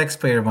through your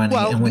taxpayer money,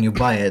 and when you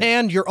buy it.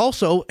 And you're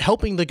also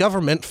helping the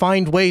government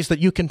find ways that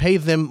you can pay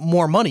them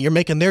more money. You're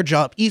making their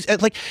job easy.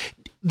 Like,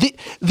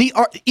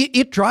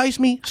 it drives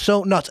me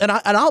so nuts. And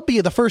I'll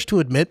be the first to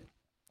admit,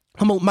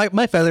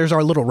 my feathers are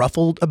a little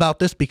ruffled about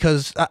this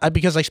because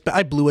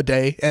I blew a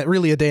day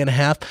and a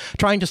half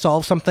trying to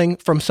solve something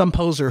from some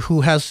poser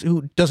who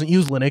doesn't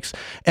use Linux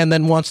and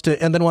then wants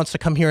to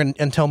come here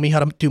and tell me how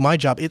to do my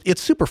job.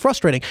 It's super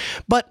frustrating.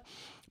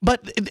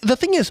 But the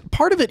thing is,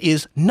 part of it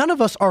is none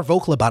of us are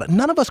vocal about it.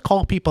 None of us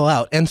call people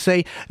out and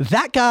say,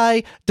 that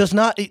guy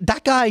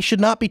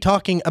should not be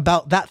talking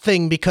about that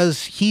thing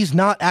because he's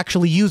not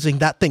actually using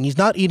that thing. He's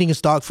not eating his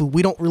dog food.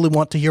 We don't really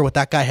want to hear what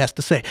that guy has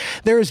to say.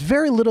 There's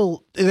very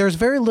little,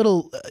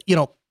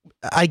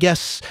 I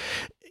guess,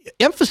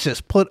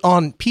 emphasis put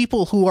on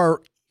people who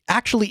are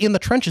actually in the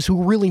trenches,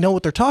 who really know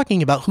what they're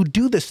talking about, who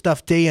do this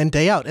stuff day in,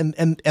 day out.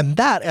 And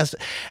that,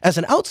 as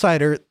an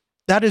outsider,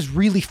 that is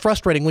really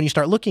frustrating when you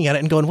start looking at it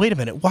and going, wait a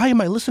minute, why am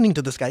I listening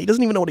to this guy? He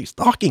doesn't even know what he's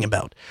talking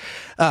about.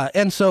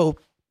 And so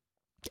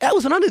it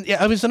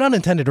was an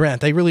unintended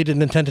rant. I really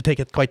didn't intend to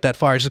take it quite that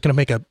far. I was just going to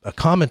make a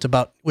comment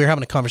about, we were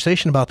having a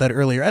conversation about that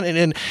earlier.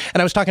 And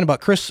I was talking about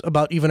Chris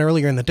about even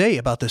earlier in the day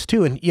about this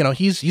too. And,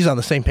 he's on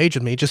the same page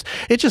with me.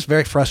 It's just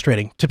very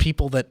frustrating to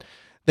people that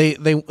they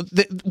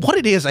what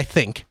it is, I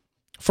think,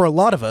 for a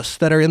lot of us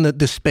that are in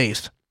this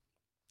space,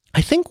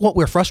 I think what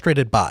we're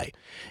frustrated by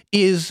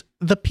is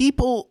the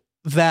people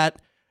that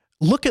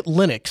look at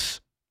Linux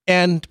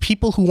and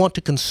people who want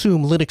to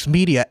consume Linux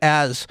media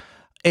as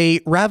a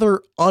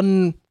rather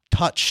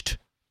untouched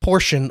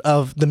portion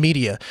of the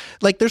media.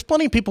 Like, there's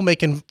plenty of people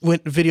making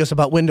videos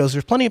about Windows.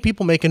 There's plenty of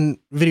people making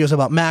videos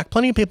about Mac.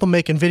 Plenty of people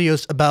making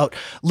videos about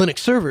Linux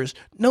servers.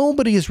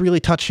 Nobody is really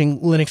touching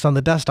Linux on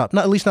the desktop.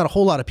 At least not a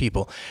whole lot of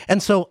people.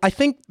 And so I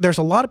think there's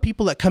a lot of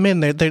people that come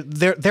in.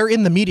 They're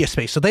in the media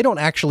space, so they don't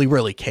actually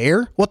really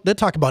care. They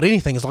talk about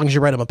anything as long as you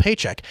write them a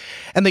paycheck.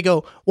 And they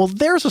go, well,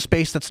 there's a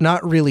space that's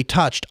not really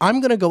touched.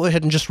 I'm going to go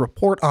ahead and just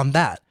report on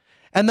that.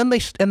 And then they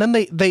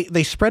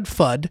spread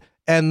FUD,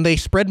 and they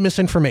spread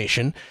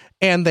misinformation,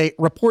 and they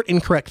report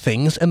incorrect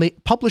things, and they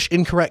publish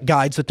incorrect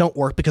guides that don't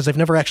work because they've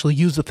never actually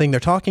used the thing they're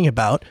talking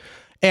about.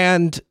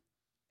 And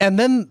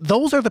then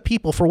those are the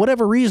people, for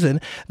whatever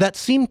reason, that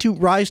seem to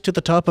rise to the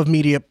top of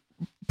media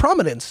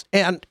prominence.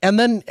 And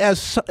then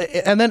as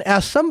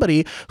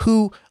somebody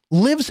who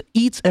lives,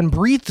 eats, and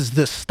breathes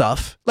this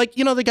stuff, like,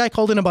 the guy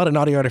called in about an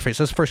audio interface.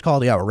 That's the first call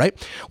of the hour, right?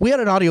 We had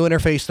an audio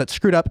interface that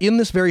screwed up in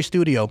this very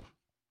studio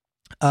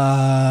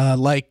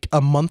like a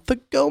month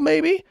ago,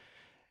 maybe.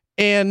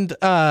 And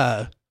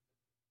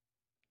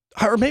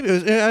or maybe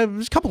it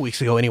was a couple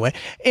weeks ago anyway.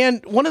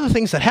 And one of the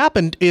things that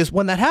happened is,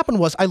 when that happened,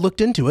 was I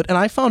looked into it and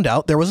I found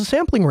out there was a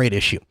sampling rate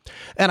issue.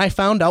 And I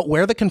found out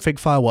where the config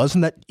file was,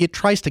 and that it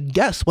tries to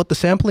guess what the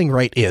sampling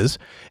rate is,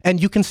 and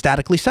you can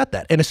statically set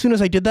that. And as soon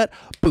as I did that,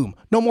 boom,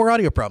 no more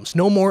audio problems,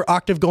 no more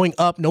octave going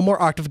up, no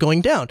more octave going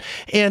down.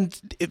 And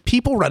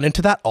people run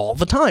into that all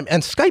the time.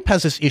 And Skype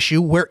has this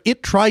issue where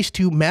it tries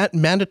to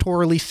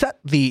mandatorily set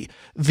the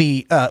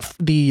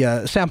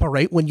sample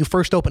rate when you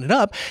first open it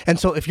up. And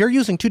so if you're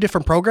using two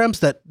different programs, programs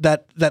that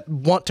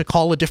want to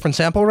call a different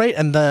sample rate,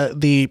 and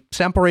the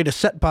sample rate is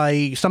set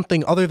by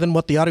something other than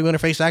what the audio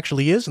interface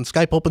actually is, and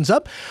Skype opens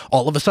up,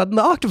 all of a sudden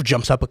the octave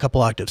jumps up a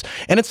couple octaves,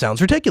 and it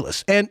sounds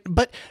ridiculous.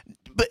 But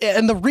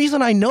the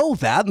reason I know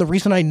that, and the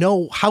reason I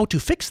know how to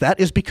fix that,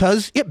 is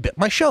because it bit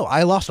my show.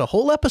 I lost a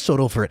whole episode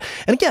over it.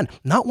 And again,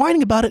 not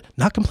whining about it,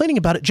 not complaining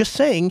about it, just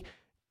saying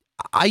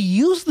I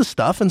use the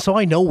stuff, and so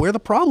I know where the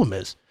problem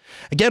is.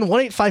 Again,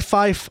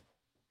 1-855-450-NOAH,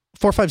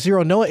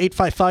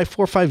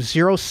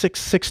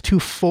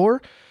 855-450-6624.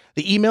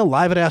 The email,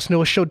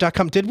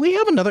 live@asknoahshow.com.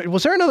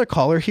 Was there another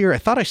caller here? I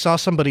thought I saw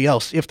somebody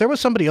else. If there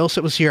was somebody else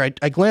that was here,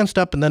 I glanced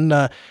up, and then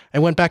I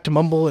went back to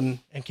Mumble and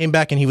came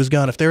back, and he was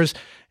gone. If there's,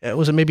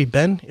 was it maybe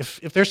Ben? If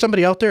there's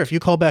somebody out there, if you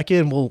call back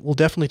in, we'll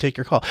definitely take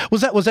your call.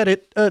 Was that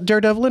it,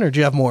 Daredevil, or do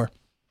you have more?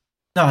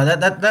 No,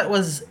 that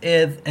was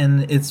it,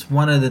 and it's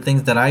one of the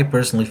things that I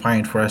personally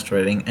find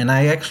frustrating, and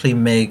I actually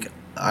make...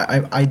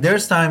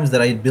 there's times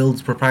that I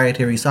build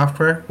proprietary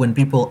software. When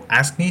people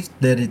ask me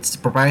that it's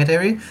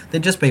proprietary, they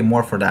just pay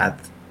more for that,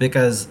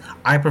 because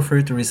I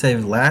prefer to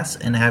receive less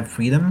and have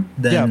freedom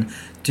than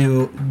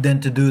to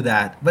do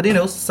that. But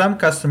some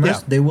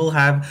customers, they will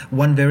have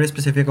one very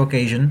specific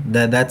occasion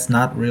that's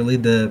not really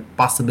the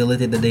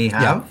possibility that they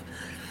have.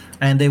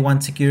 And they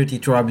want security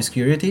through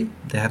obscurity.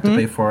 They have to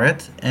pay for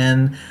it.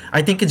 And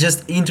I think it's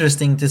just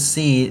interesting to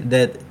see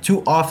that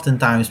too often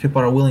times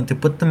people are willing to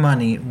put the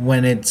money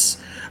when it's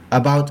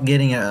about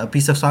getting a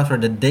piece of software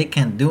that they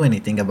can't do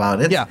anything about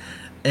it. Yeah.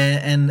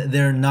 And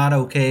they're not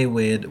okay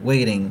with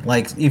waiting.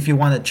 Like, if you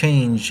want to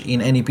change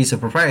in any piece of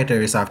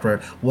proprietary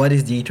software, what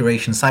is the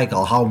iteration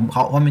cycle?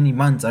 How many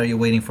months are you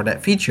waiting for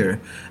that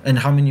feature? And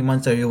how many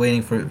months are you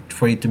waiting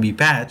for it to be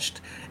patched?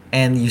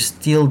 And you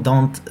still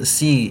don't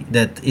see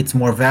that it's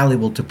more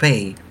valuable to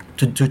pay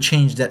to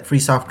change that free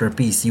software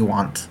piece you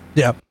want.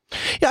 Yeah.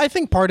 Yeah, I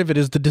think part of it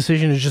is the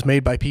decision is just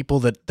made by people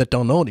that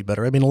don't know any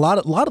better. I mean, a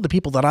lot of the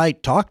people that I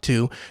talk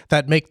to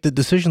that make the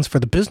decisions for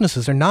the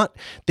businesses are not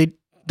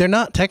they're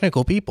not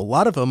technical people. A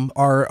lot of them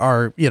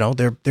are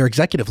they're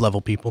executive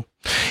level people.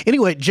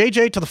 Anyway,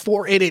 JJ to the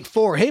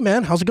 4884. Hey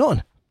man, how's it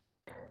going?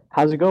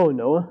 How's it going,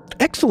 Noah?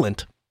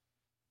 Excellent.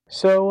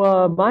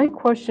 So my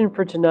question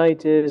for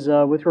tonight is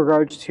with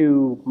regards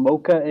to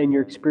Mocha and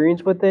your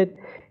experience with it,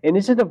 and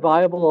is it a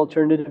viable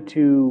alternative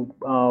to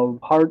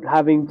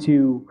having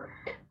to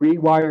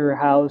rewire your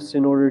house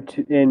in order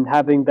to and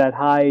having that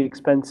high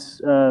expense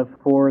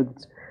for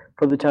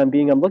the time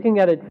being? I'm looking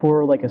at it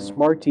for like a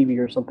smart TV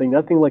or something,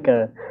 nothing like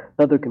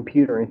another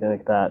computer or anything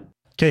like that.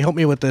 Okay, help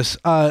me with this.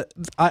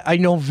 I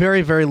know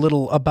very, very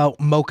little about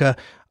Mocha.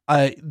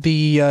 Tell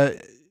me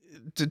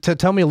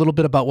a little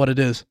bit about what it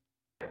is.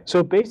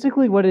 So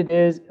basically what it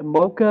is,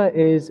 Mocha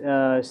is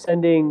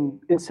sending,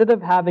 instead of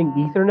having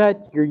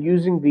Ethernet, you're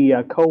using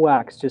the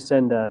coax to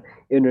send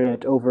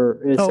internet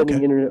over,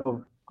 internet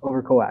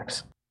over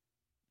coax.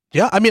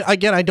 Yeah, I mean,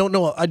 again, I don't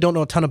know a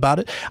ton about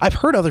it. I've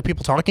heard other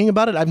people talking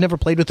about it. I've never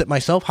played with it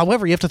myself.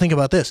 However, you have to think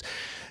about this.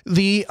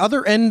 The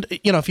other end,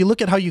 if you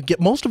look at how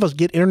most of us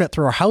get internet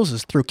through our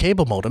houses through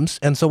cable modems.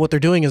 And so what they're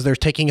doing is they're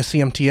taking a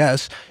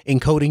CMTS,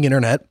 encoding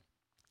internet,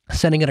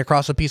 sending it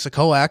across a piece of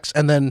coax,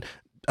 and then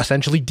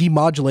essentially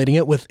demodulating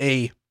it with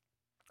a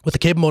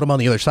cable modem on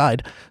the other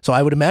side. So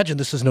I would imagine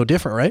this is no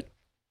different, right?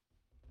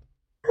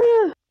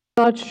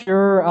 Not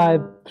sure. As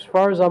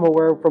far as I'm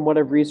aware from what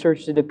I've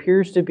researched, it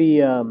appears to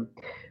be,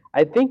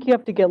 I think you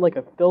have to get like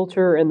a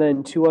filter and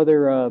then two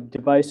other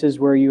devices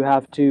where you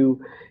have to,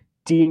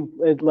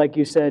 like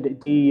you said,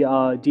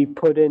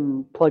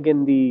 plug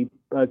in the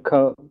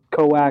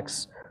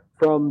coax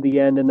from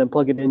the end and then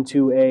plug it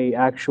into a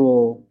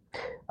actual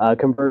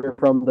converter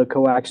from the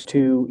coax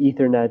to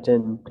Ethernet,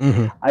 and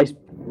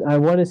I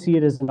want to see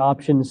it as an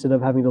option instead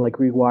of having to like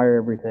rewire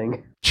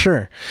everything.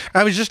 Sure.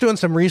 I was just doing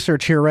some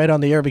research here right on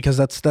the air because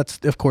that's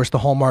of course the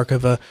hallmark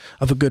of a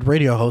good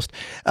radio host.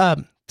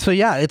 So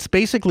yeah, it's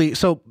basically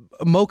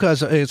Mocha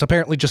is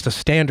apparently just a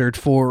standard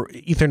for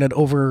Ethernet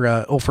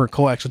over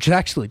coax, which is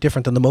actually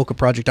different than the Mocha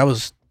project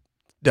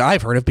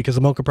I've heard of, because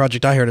the Mocha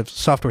project I heard of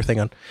software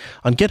thing on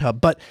GitHub.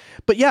 But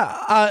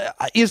yeah,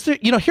 is there?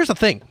 Here's the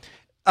thing.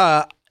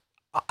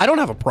 I don't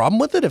have a problem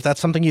with it if that's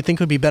something you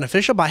think would be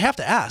beneficial, but I have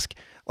to ask,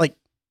 like,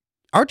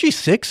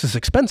 RG6 is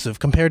expensive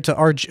compared to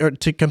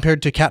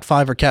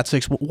Cat5 or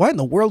Cat6. Why in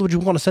the world would you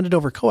want to send it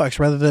over coax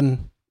rather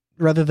than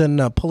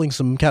pulling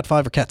some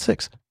Cat5 or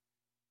Cat6?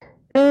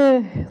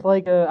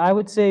 I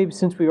would say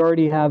since we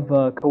already have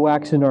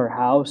coax in our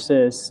house,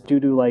 due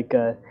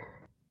to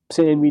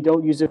saying we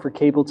don't use it for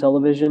cable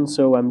television,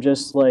 so I'm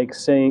just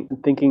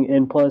thinking,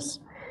 and plus,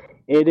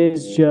 it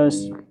is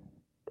just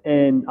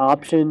an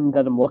option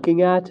that I'm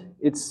looking at.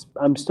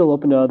 I'm still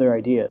open to other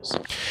ideas.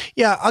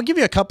 Yeah, I'll give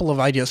you a couple of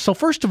ideas. So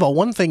first of all,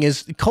 one thing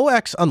is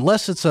coax,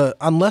 unless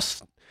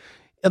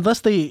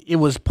it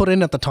was put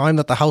in at the time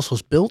that the house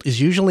was built,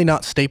 is usually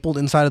not stapled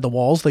inside of the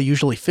walls. They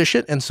usually fish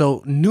it, and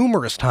so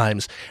numerous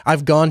times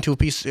I've gone to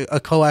a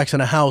coax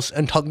in a house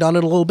and tugged on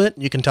it a little bit.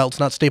 You can tell it's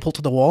not stapled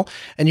to the wall,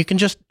 and you can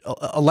just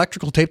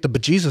electrical tape the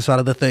bejesus out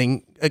of the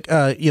thing,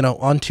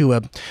 onto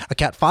a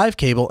Cat 5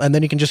 cable, and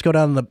then you can just go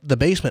down in the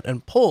basement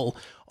and pull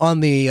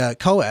on the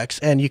coax,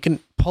 and you can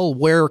pull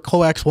where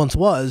coax once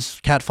was,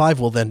 Cat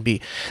 5 will then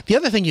be. The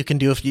other thing you can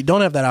do if you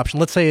don't have that option,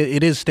 let's say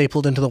it is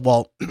stapled into the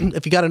wall,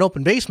 if you got an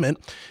open basement,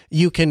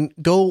 you can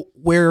go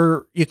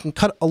where you can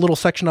cut a little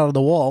section out of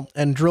the wall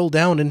and drill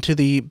down into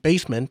the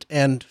basement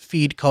and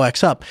feed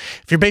coax up.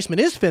 If your basement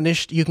is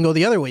finished, you can go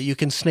the other way. You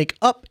can snake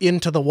up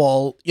into the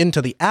wall,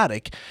 into the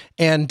attic,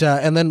 and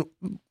then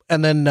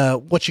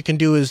what you can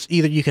do is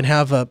either you can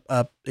have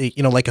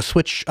like a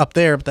switch up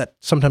there that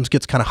sometimes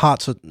gets kind of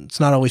hot, so it's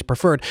not always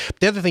preferred.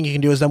 But the other thing you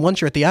can do is then once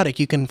you're at the attic,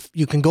 you can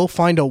go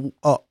find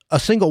a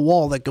single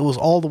wall that goes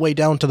all the way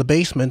down to the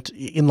basement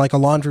in like a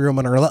laundry room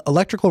and an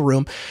electrical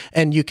room,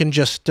 and you can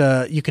just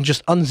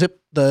unzip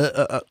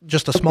the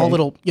just a small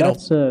little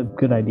that's a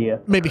good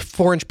idea. Maybe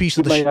 4-inch piece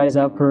of the my eyes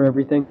out for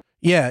everything.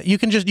 Yeah, you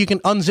can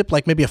unzip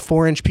like maybe a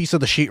 4-inch piece of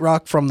the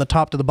sheetrock from the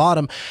top to the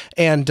bottom,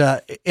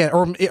 or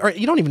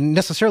you don't even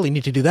necessarily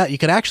need to do that. You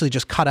could actually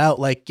just cut out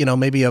like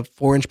maybe a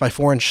 4-inch by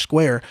 4-inch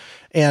square,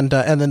 and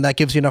then that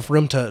gives you enough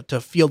room to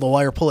feel the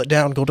wire, pull it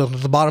down, go to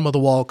the bottom of the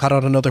wall, cut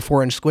out another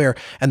 4-inch square,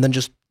 and then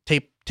just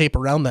tape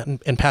around that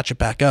and patch it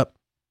back up.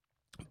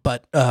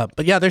 But yeah,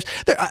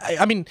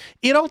 I mean,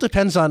 it all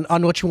depends on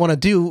what you want to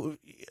do.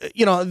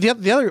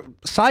 The other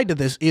side to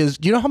this is,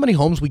 do you know how many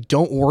homes we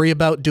don't worry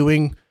about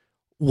doing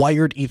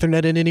wired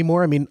Ethernet in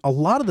anymore? I mean, a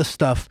lot of the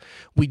stuff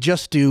we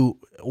just do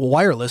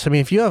wireless. I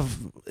mean, if you have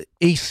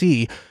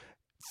AC,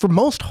 for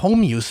most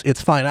home use,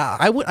 it's fine.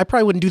 I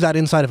probably wouldn't do that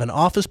inside of an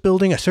office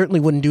building. I certainly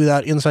wouldn't do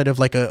that inside of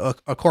like a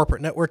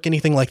corporate network,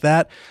 anything like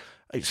that.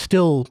 I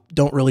still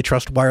don't really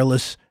trust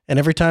wireless. And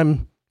every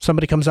time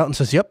somebody comes out and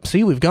says, yep,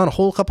 see, we've gone a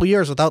whole couple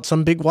years without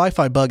some big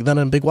Wi-Fi bug. Then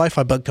a big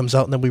Wi-Fi bug comes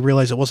out, and then we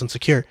realize it wasn't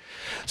secure.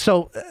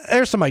 So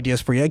there's some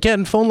ideas for you.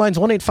 Again, phone lines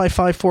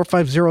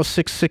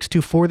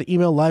 1-855-450-6624. The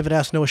email live at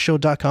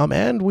asknoahshow.com.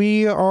 And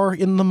we are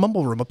in the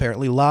Mumble Room,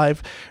 apparently,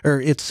 live. Or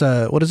it's,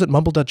 what is it,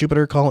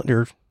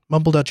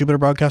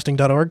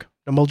 mumble.jupiterbroadcasting.org?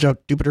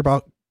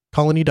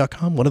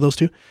 mumble.jupitercolony.com, one of those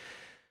two.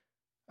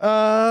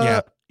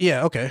 Yeah,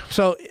 okay.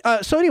 So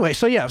anyway,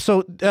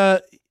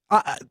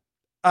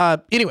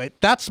 anyway,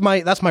 that's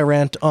my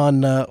rant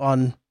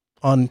on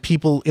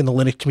people in the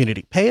Linux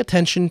community. Pay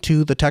attention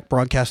to the tech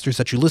broadcasters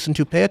that you listen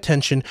to. Pay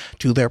attention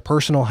to their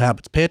personal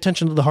habits. Pay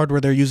attention to the hardware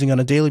they're using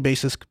on a daily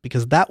basis,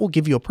 because that will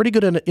give you a pretty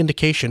good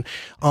indication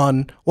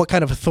on what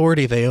kind of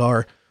authority they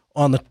are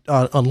on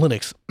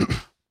Linux.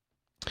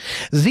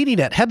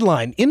 ZDNet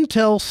headline: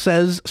 Intel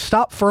says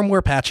stop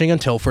firmware patching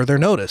until further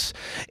notice.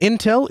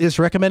 Intel is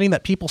recommending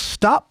that people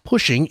stop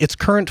pushing its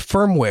current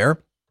firmware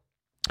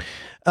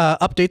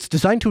updates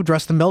designed to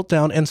address the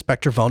Meltdown and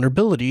Spectre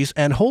vulnerabilities,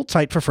 and hold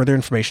tight for further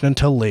information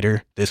until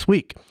later this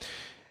week.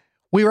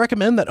 We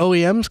recommend that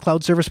OEMs,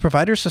 cloud service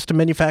providers, system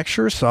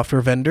manufacturers,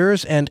 software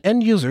vendors, and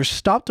end users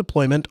stop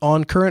deployment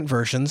on current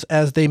versions,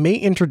 as they may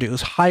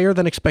introduce higher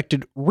than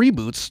expected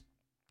reboots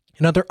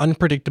and other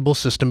unpredictable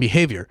system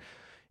behavior.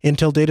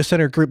 Intel Data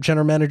Center Group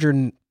General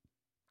Manager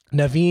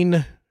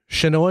Naveen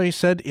Shenoy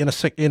said in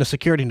a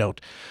security note.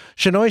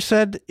 Shenoy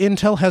said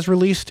Intel has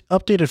released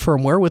updated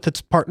firmware with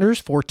its partners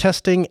for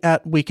testing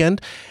at the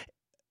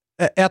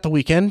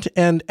weekend,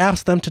 and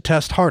asked them to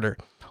test harder.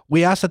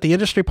 We ask that the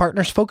industry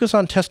partners focus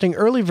on testing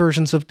early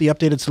versions of the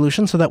updated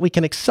solution so that we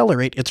can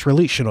accelerate its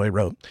release, Shenoy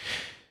wrote.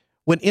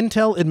 When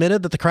Intel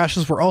admitted that the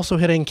crashes were also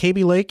hitting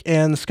Kaby Lake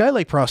and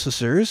Skylake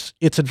processors,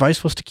 its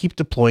advice was to keep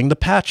deploying the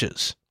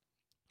patches.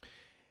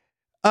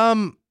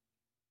 And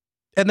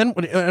then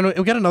we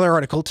got another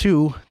article,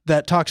 too,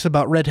 that talks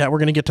about Red Hat. We're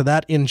going to get to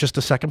that in just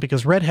a second,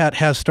 because Red Hat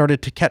has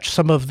started to catch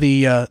some of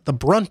the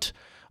brunt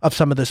of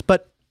some of this.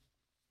 But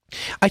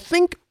I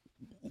think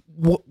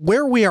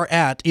where we are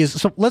at is,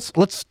 so let's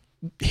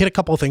hit a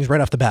couple of things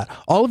right off the bat.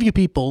 All of you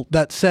people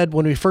that said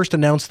when we first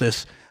announced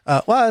this,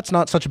 well, it's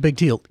not such a big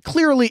deal.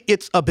 Clearly,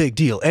 it's a big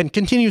deal, and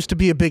continues to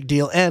be a big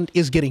deal, and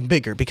is getting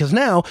bigger, because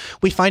now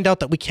we find out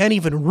that we can't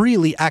even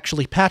really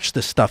actually patch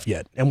this stuff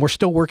yet, and we're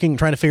still working,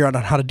 trying to figure out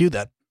how to do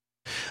that.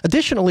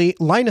 Additionally,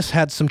 Linus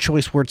had some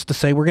choice words to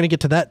say. We're going to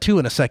get to that too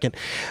in a second.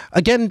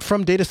 Again,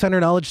 from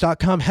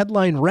datacenterknowledge.com,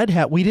 headline: Red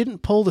Hat, we didn't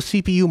pull the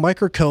CPU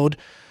microcode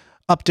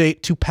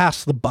update to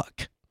pass the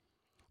bug.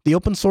 The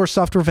open source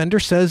software vendor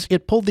says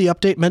it pulled the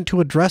update meant to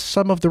address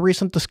some of the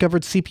recent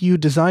discovered CPU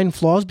design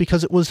flaws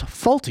because it was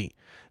faulty,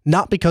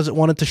 not because it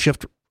wanted to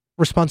shift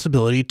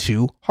responsibility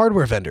to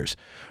hardware vendors.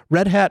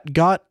 Red Hat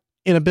got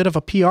in a bit of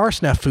a PR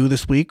snafu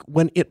this week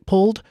when it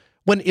pulled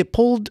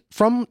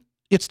from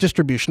its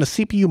distribution a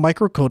CPU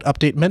microcode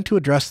update meant to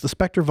address the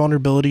Spectre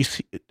vulnerability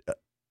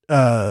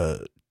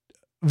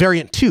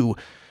variant 2.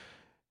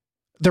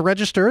 The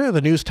Register, the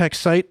news tech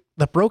site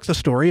that broke the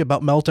story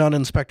about Meltdown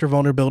and Spectre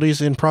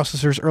vulnerabilities in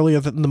processors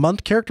earlier in the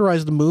month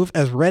characterized the move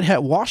as Red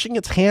Hat washing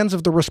its hands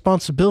of the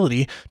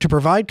responsibility to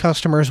provide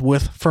customers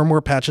with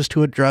firmware patches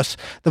to address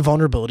the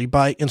vulnerability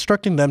by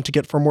instructing them to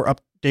get firmware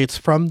updates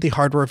from the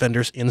hardware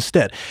vendors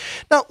instead.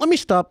 Now, let me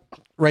stop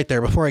right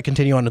there before I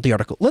continue on with the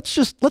article.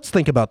 Let's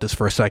think about this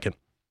for a second.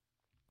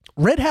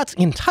 Red Hat's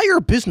entire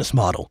business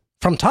model,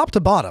 from top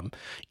to bottom,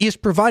 is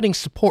providing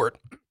support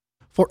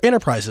for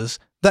enterprises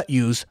that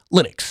use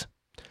Linux.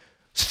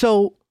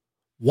 So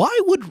why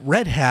would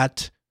Red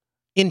Hat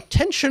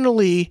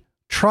intentionally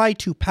try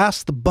to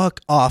pass the buck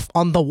off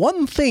on the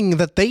one thing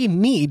that they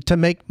need to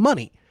make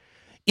money?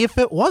 If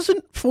it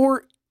wasn't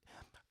for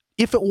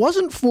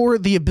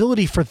the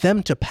ability for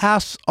them to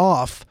pass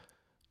off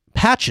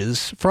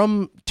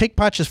take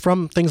patches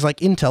from things like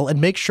Intel and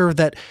make sure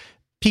that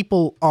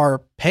people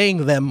are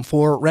paying them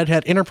for Red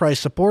Hat Enterprise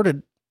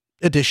Supported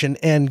Edition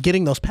and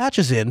getting those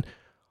patches in,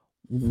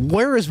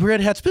 where is Red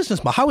Hat's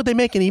business model? How would they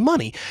make any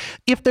money?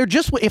 If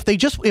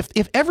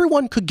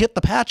everyone could get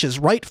the patches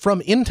right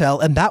from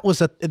Intel, and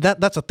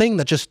that's a thing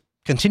that just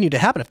continued to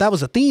happen. If that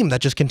was a theme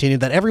that just continued,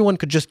 that everyone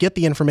could just get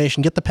the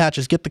information, get the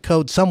patches, get the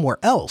code somewhere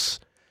else,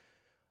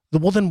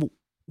 well then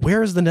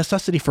where is the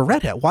necessity for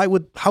Red Hat?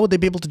 How would they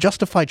be able to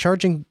justify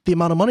charging the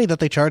amount of money that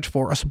they charge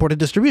for a supported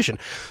distribution?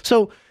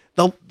 So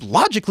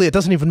logically, it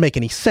doesn't even make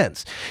any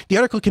sense. The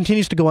article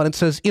continues to go on and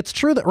says, it's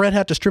true that Red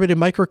Hat distributed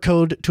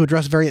microcode to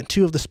address variant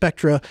 2 of the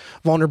Spectre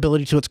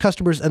vulnerability to its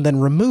customers and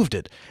then removed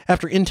it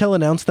after Intel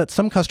announced that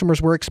some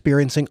customers were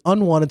experiencing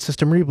unwanted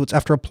system reboots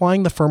after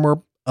applying the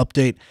firmware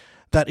update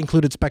that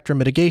included Spectre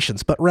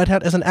mitigations. But Red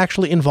Hat isn't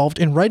actually involved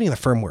in writing the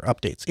firmware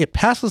updates. It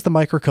passes the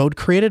microcode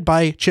created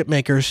by chip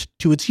makers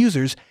to its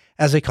users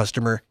as a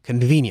customer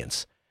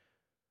convenience.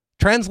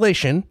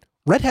 Translation,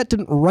 Red Hat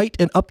didn't write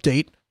an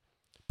update,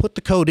 put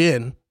the code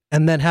in,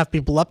 and then have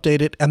people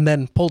update it, and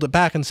then pulled it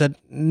back and said,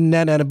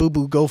 nah,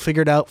 boo-boo, go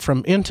figure it out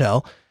from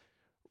Intel.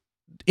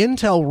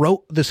 Intel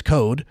wrote this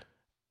code,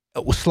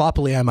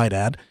 sloppily I might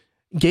add,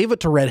 gave it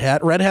to Red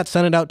Hat. Red Hat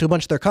sent it out to a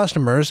bunch of their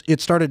customers. It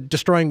started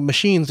destroying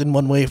machines in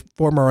one way,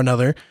 form, or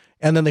another,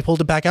 and then they pulled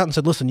it back out and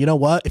said, listen, you know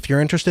what? If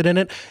you're interested in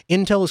it,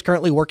 Intel is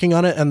currently working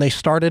on it, and they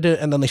started it,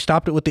 and then they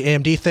stopped it with the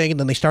AMD thing, and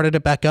then they started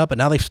it back up, and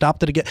now they've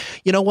stopped it again.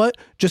 You know what?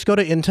 Just go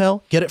to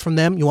Intel, get it from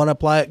them. You want to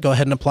apply it? Go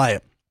ahead and apply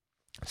it.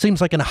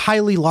 Seems like a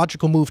highly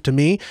logical move to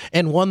me,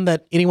 and one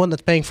that anyone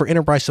that's paying for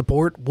enterprise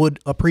support would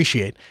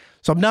appreciate.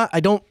 So I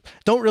don't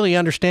really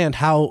understand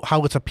how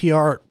it's a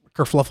PR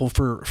kerfluffle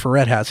for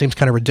Red Hat. It seems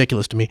kind of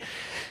ridiculous to me.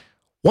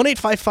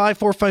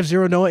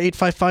 1-855-450-NOAH,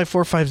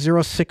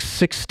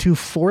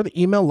 855-450-6624.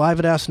 The email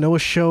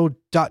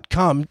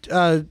live@asknoahshow.com.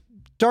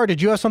 Dar,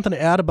 did you have something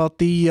to add about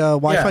the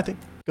Wi-Fi thing?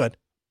 Good.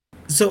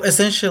 So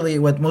essentially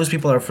what most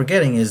people are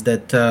forgetting is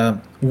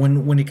that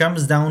when it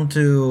comes down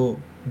to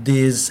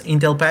these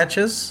Intel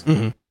patches,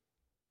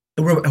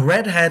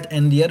 Red Hat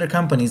and the other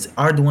companies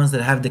are the ones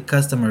that have the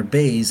customer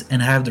base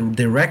and have the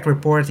direct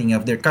reporting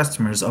of their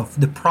customers of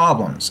the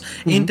problems.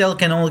 Intel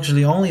can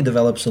actually only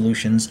develop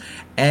solutions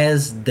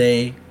as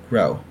they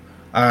grow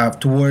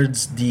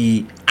towards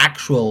the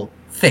actual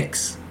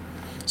fix.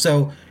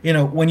 So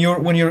when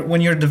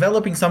you're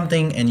developing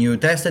something and you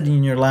test it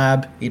in your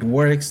lab, it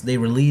works. They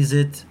release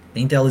it.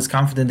 Intel is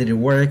confident that it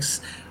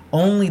works.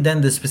 Only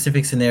then the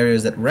specific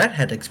scenarios that Red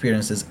Hat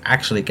experiences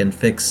actually can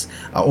fix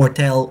or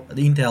tell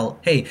Intel,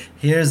 hey,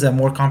 here's a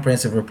more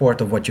comprehensive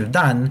report of what you've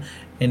done,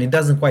 and it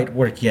doesn't quite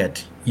work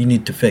yet. You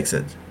need to fix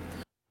it.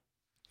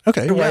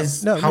 Okay.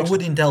 Otherwise, how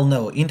would Intel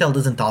know? Intel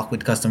doesn't talk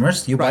with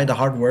customers. You buy the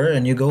hardware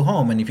and you go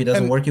home, and if it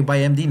doesn't work, you buy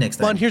AMD next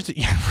time. Well, and here's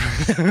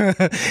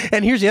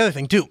the other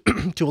thing too.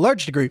 To a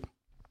large degree,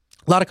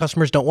 a lot of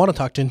customers don't want to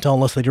talk to Intel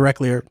unless they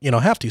directly or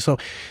have to. So,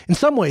 in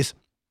some ways,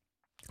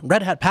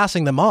 Red Hat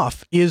passing them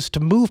off is to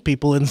move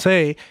people and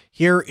say,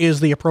 here is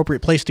the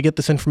appropriate place to get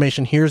this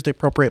information. Here's the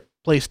appropriate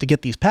place to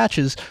get these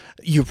patches.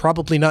 You're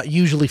probably not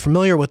usually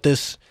familiar with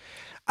this.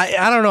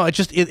 I don't know.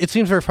 It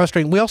seems very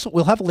frustrating. We'll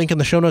have a link in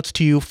the show notes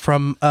to you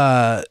from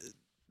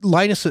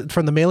Linus,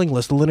 from the mailing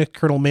list, the Linux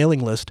kernel mailing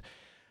list.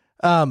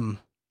 And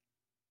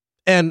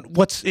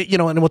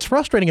what's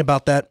frustrating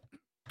about that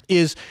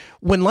is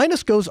when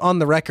Linus goes on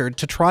the record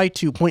to try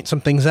to point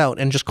some things out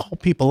and just call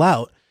people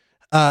out,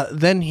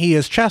 then he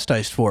is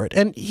chastised for it.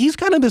 And he's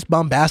kind of this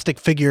bombastic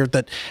figure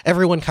that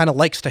everyone kind of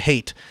likes to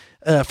hate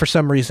for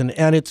some reason.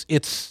 And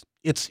it's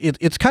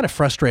kind of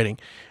frustrating.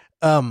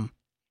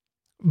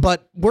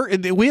 But we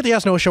at the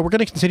Ask Noah Show, we're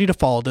going to continue to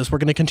follow this. We're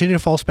going to continue to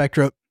follow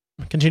Spectre,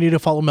 continue to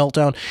follow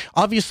Meltdown.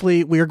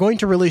 Obviously, we are going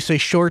to release a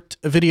short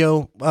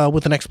video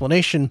with an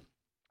explanation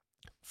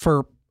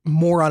for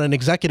more on an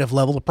executive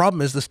level. The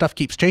problem is the stuff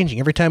keeps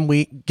changing. Every time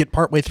we get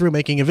partway through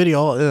making a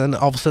video, and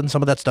all of a sudden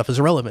some of that stuff is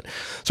irrelevant.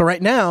 So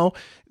right now,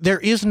 there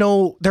is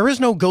no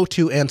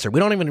go-to answer. We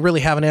don't even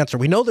really have an answer.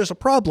 We know there's a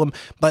problem,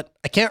 but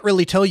I can't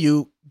really tell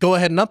you, go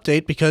ahead and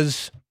update,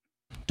 because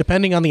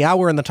depending on the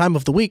hour and the time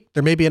of the week,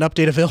 there may be an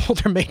update available,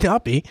 there may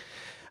not be.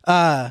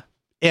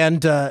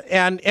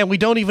 and we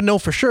don't even know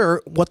for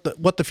sure what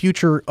the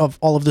future of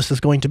all of this is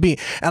going to be.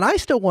 And I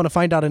still want to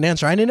find out an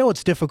answer. And I know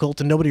it's difficult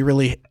and nobody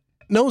really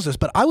knows this,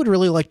 but I would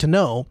really like to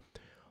know,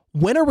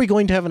 when are we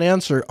going to have an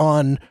answer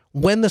on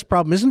when this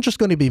problem isn't just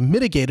going to be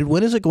mitigated?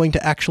 When is it going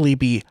to actually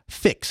be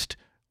fixed?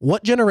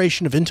 What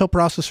generation of Intel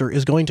processor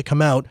is going to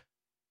come out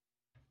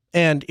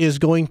and is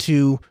going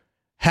to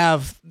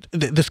have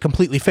this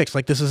completely fixed?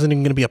 Like, this isn't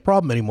even going to be a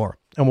problem anymore.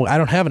 And I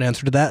don't have an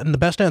answer to that. And the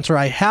best answer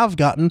I have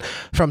gotten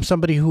from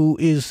somebody who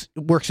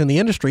works in the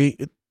industry,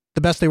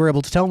 the best they were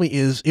able to tell me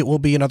is it will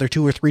be another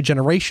 2 or 3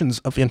 generations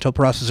of Intel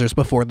processors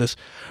before this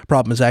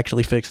problem is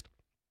actually fixed.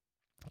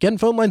 Again,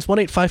 phone lines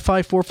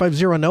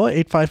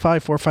 1-855-450-NOAH,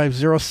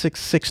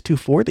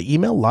 855-450-6624. The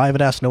email,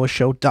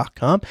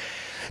 live@asknoahshow.com.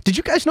 Did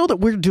you guys know that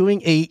we're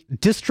doing a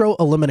distro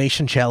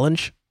elimination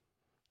challenge?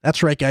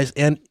 That's right, guys.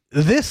 And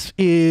this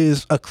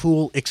is a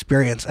cool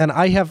experience. And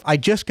I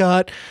just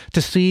got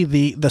to see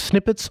the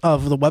snippets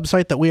of the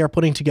website that we are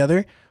putting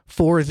together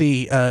for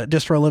the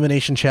distro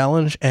elimination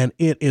challenge, and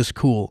it is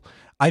cool.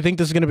 I think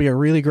this is going to be a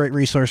really great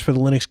resource for the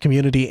Linux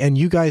community, and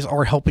you guys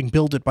are helping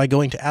build it by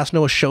going to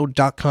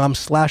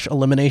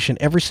asknoahshow.com/elimination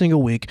every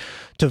single week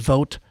to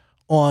vote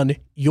on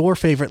your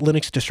favorite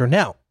Linux distro.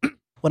 Now,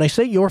 when I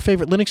say your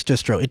favorite Linux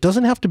distro, it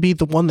doesn't have to be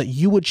the one that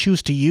you would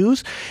choose to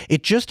use.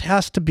 It just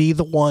has to be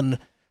the one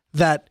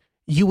that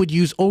you would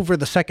use over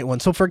the second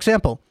one. So, for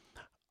example,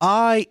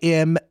 I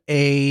am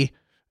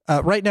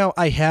right now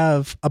I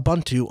have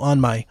Ubuntu on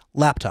my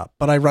laptop,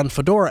 but I run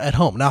Fedora at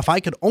home. Now, if I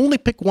could only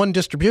pick one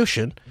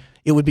distribution,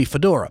 it would be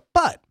Fedora.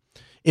 But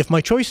if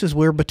my choices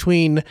were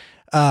between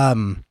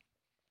Ubuntu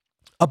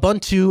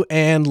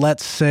and,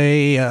 let's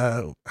say,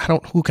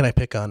 who can I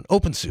pick on?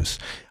 OpenSUSE.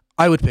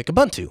 I would pick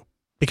Ubuntu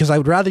because I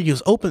would rather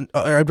use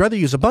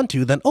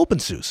Ubuntu than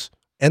OpenSUSE.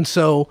 And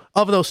so,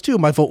 of those two,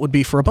 my vote would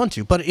be for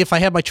Ubuntu. But if I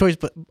had my choice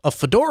of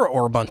Fedora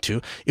or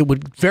Ubuntu, it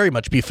would very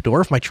much be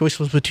Fedora. If my choice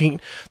was between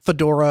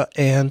Fedora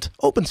and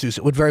OpenSUSE,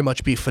 it would very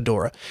much be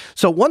Fedora.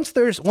 So once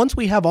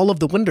we have all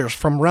of the winners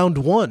from round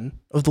 1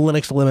 of the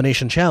Linux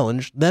Elimination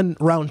Challenge, then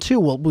round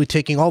 2, we'll be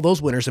taking all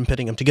those winners and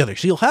pitting them together.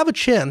 So you'll have a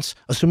chance,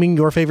 assuming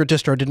your favorite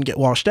distro didn't get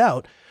washed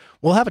out,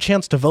 we'll have a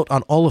chance to vote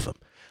on all of them.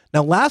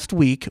 Now, last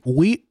week,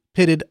 we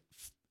pitted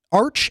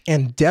Arch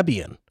and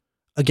Debian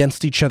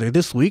against each other.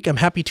 This week, I'm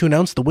happy to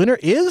announce the winner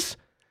is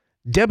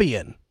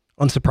Debian.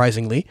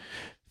 Unsurprisingly,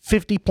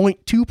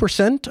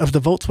 50.2% of the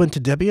votes went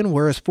to Debian,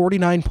 whereas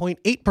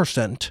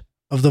 49.8%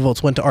 of the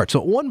votes went to Arch.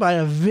 So it won by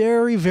a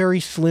very, very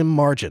slim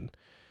margin,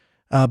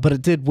 but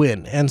it did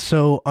win. And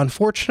so,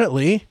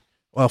 unfortunately,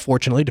 well,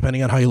 fortunately,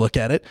 depending on how you look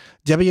at it,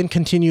 Debian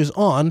continues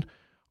on.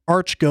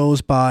 Arch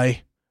goes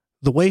by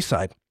the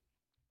wayside.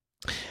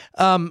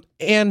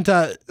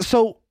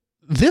 So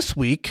this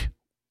week,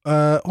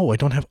 I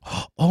don't have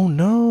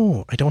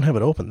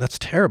it open. That's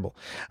terrible.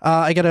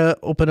 I got to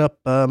open up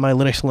my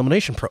Linux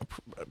elimination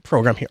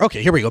program here.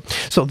 Okay, here we go.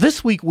 So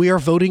this week we are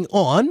voting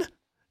on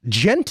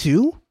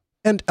Gentoo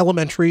and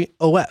Elementary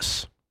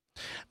OS.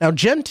 Now,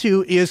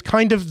 Gentoo is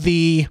kind of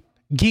the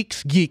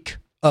geek's geek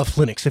of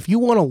Linux. If you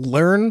want to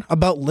learn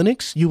about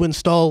Linux, you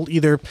install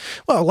a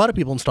lot of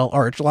people install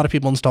Arch, a lot of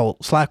people install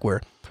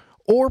Slackware,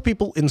 or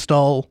people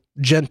install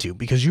Gentoo,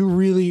 because you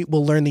really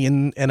will learn the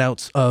in and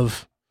outs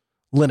of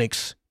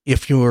Linux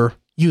if you're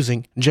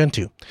using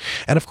Gentoo.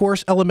 And of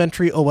course,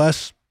 Elementary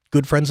OS,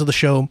 good friends of the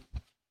show.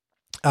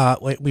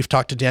 We've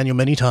talked to Daniel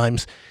many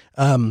times.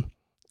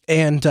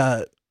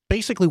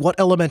 Basically what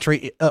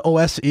Elementary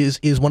OS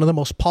is one of the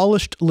most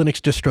polished Linux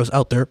distros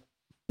out there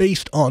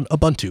based on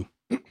Ubuntu.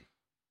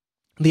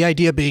 The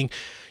idea being,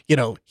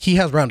 he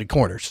has rounded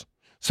corners.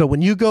 So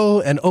when you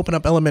go and open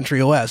up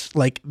Elementary OS,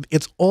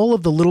 it's all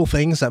of the little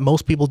things that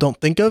most people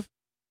don't think of.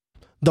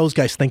 Those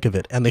guys think of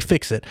it and they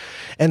fix it.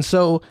 And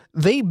so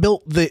they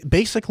built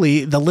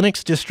basically the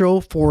Linux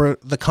distro for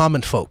the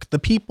common folk, the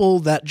people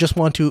that just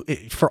want to,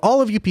 for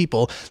all of you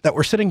people that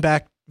were sitting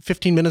back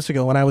 15 minutes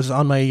ago when I was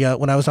on my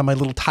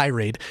little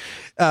tirade,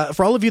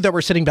 for all of you that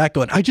were sitting back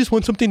going, I just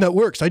want something that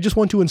works. I just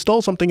want to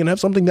install something and have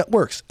something that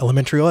works.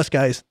 Elementary OS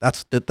guys,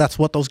 that's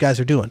what those guys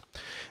are doing.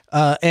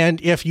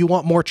 And if you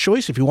want more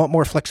choice, if you want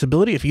more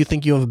flexibility, if you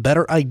think you have a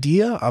better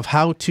idea of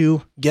how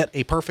to get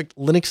a perfect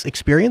Linux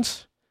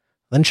experience,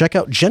 then check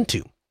out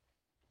Gentoo.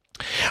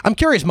 I'm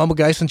curious, Mumble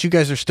guys, since you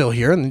guys are still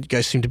here and you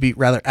guys seem to be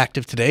rather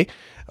active today,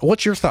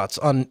 what's your thoughts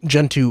on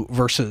Gentoo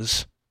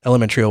versus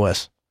Elementary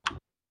OS?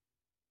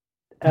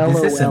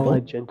 LOL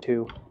at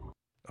Gentoo.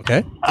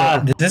 Okay.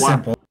 This is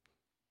simple.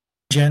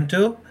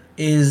 Gentoo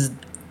is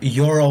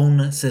your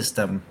own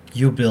system.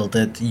 You build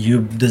it,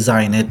 you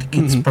design it,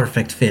 it's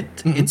perfect fit.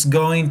 It's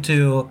going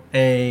to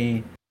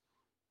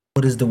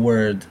what is the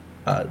word?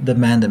 The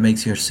man that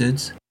makes your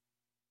suits?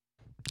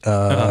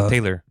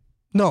 Tailor.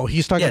 No,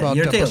 he's talking about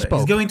your tailor.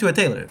 bespoke. He's going to a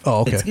tailor.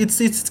 Oh, okay.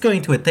 It's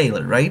going to a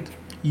tailor, right?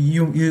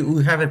 You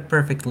have it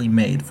perfectly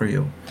made for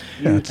you.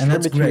 Yeah, and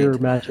that's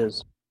great.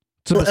 Matches.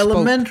 So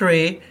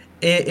Elementary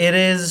it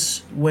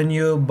is when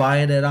you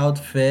buy that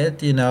outfit,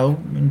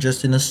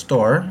 just in a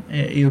store.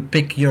 You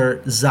pick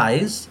your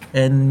size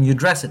and you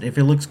dress it. If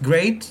it looks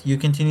great, you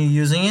continue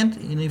using it,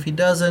 and if it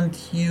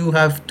doesn't, you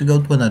have to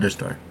go to another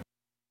store.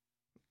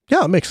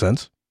 Yeah, it makes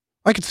sense.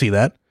 I could see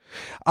that.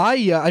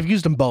 I've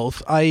used them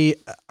both.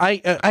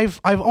 I've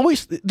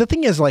always, the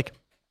thing is, like,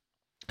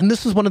 and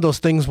this is one of those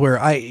things where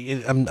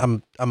I'm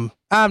not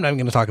even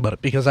going to talk about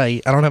it because I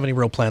don't have any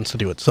real plans to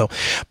do it. So,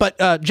 but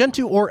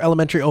Gentoo or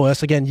Elementary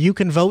OS, again, you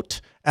can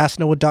vote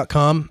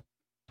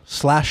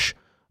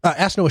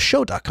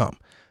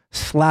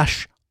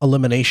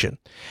asknoahshow.com/elimination.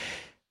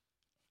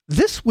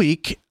 This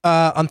week,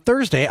 on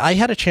Thursday, I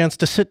had a chance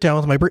to sit down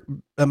with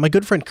my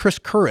good friend Chris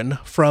Curran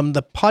from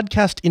the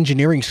Podcast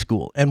Engineering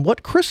School. And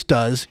what Chris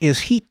does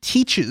is he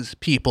teaches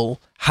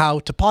people how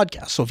to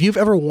podcast. So if you've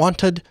ever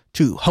wanted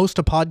to host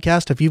a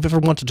podcast, if you've ever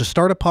wanted to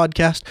start a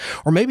podcast,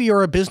 or maybe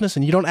you're a business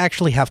and you don't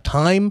actually have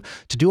time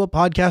to do a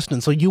podcast,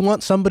 and so you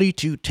want somebody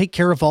to take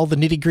care of all the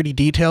nitty-gritty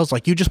details,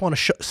 like you just want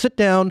to sit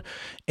down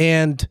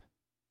and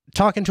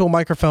talk into a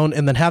microphone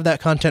and then have that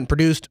content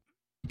produced,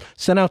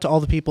 sent out to all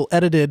the people,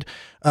 edited,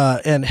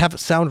 and have it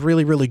sound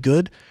really, really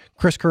good.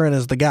 Chris Curran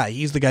is the guy.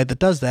 He's the guy that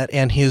does that,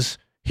 and his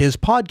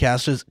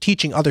podcast is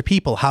teaching other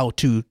people how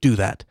to do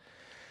that.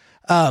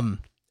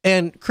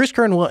 And Chris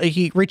Curran,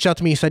 he reached out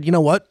to me. He said, "You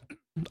know what?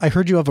 I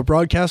heard you have a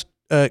broadcast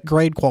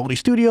grade quality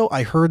studio.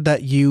 I heard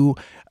that you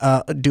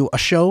do a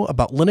show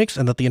about Linux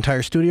and that the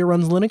entire studio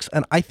runs Linux,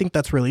 and I think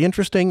that's really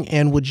interesting.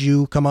 And would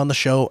you come on the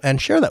show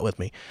and share that with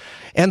me?"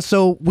 And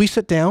so we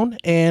sit down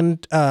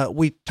and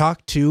we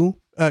talk to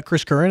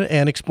Chris Curran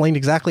and explained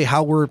exactly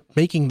how we're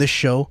making this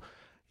show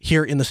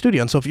here in the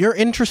studio. And so if you're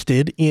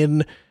interested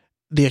in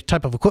the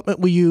type of equipment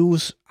we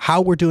use,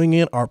 how we're doing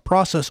it, our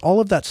process, all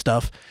of that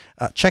stuff,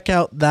 check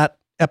out that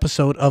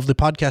episode of the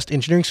Podcast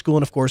Engineering School.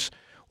 And of course,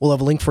 we'll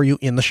have a link for you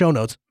in the show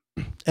notes.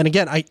 And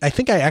again, I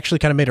think I actually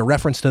kind of made a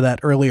reference to that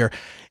earlier.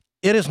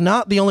 It is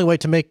not the only way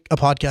to make a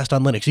podcast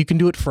on Linux. You can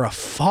do it for a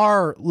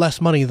far less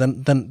money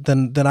than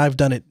I've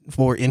done it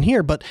for in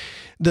here. But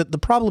the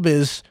problem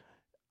is,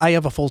 I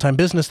have a full-time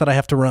business that I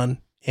have to run,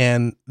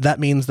 and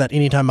that means that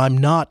anytime I'm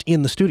not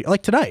in the studio,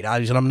 like tonight,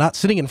 I'm not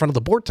sitting in front of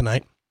the board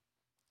tonight,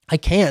 I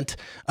can't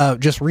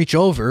just reach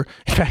over.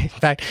 In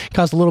fact, it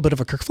caused a little bit of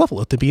a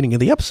kerfluffle at the beginning of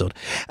the episode.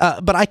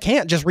 But I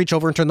can't just reach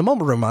over and turn the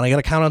mobile room on. I got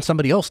to count on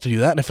somebody else to do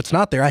that, and if it's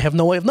not there, I have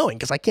no way of knowing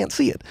because I can't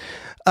see it.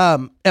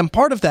 And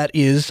part of that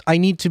is I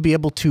need to be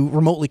able to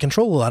remotely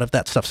control a lot of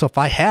that stuff. So if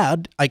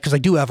because I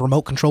do have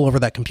remote control over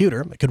that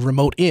computer, I could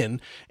remote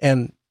in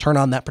and turn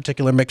on that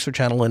particular mixer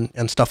channel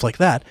and stuff like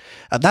that.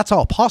 That's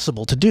all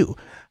possible to do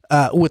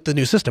with the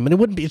new system.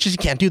 And it's just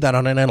you can't do that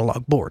on an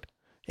analog board.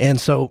 And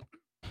so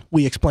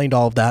we explained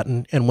all of that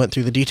and went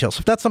through the details.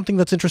 If that's something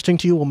that's interesting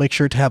to you, we'll make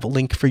sure to have a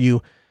link for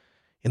you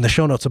in the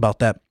show notes about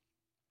that.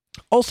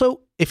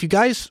 Also, if you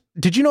guys,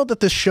 did you know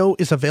that this show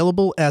is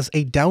available as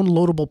a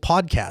downloadable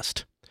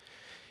podcast?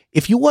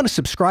 If you want to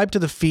subscribe to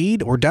the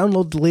feed or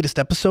download the latest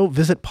episode,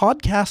 visit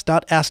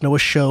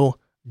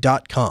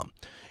podcast.asknoahshow.com.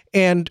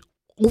 And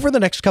over the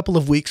next couple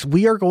of weeks,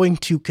 we are going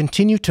to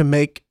continue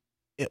to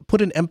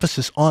put an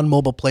emphasis on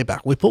mobile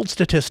playback. We pulled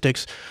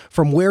statistics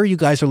from where you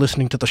guys are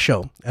listening to the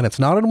show, and it's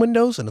not on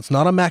Windows, and it's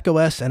not on Mac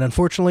OS, and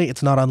unfortunately,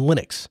 it's not on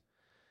Linux.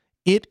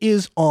 It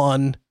is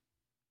on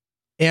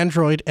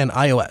Android and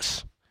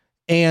iOS.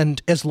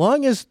 And as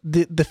long as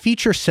the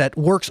feature set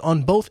works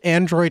on both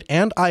Android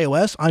and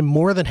iOS, I'm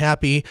more than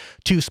happy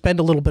to spend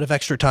a little bit of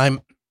extra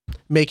time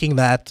making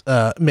that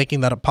a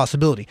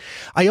possibility.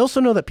 I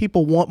also know that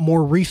people want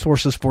more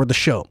resources for the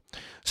show.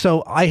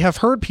 So I have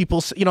heard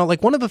people,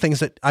 like one of the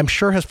things that I'm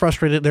sure has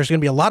frustrated, there's going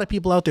to be a lot of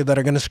people out there that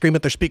are going to scream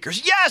at their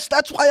speakers, "Yes,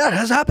 that's why that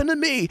has happened to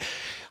me."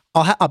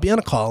 I'll be on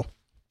a call.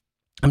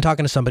 I'm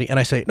talking to somebody and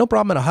I say, "No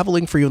problem, and I'll have a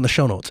link for you in the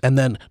show notes." And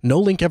then no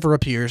link ever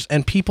appears,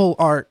 and people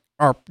are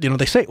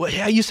they say, "Well,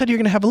 yeah, you said you're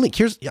going to have a link.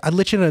 I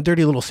let you in a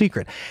dirty little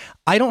secret.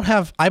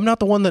 I'm not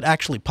the one that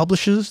actually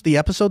publishes the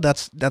episode.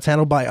 That's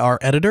handled by our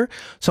editor.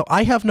 So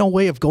I have no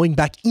way of going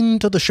back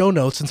into the show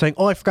notes and saying,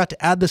 'Oh, I forgot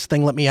to add this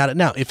thing. Let me add it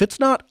now.' If it's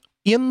not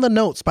in the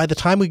notes by the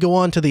time we go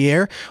on to the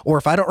air, or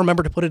if I don't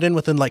remember to put it in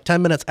within like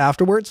 10 minutes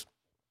afterwards,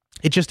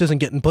 it just isn't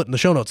getting put in the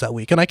show notes that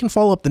week. And I can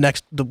follow up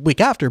the week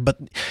after, but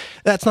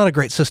that's not a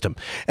great system.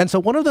 And so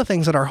one of the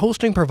things that our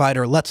hosting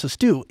provider lets us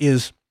do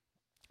is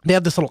they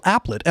have this little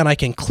applet, and I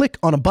can click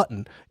on a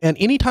button. And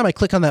anytime I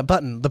click on that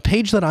button, the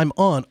page that I'm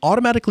on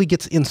automatically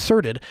gets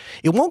inserted.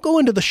 It won't go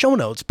into the show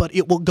notes, but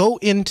it will go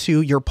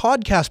into your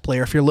podcast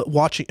player if you're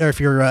watching, or if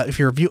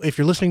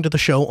you're listening to the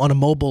show on a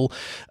mobile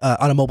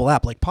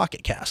app like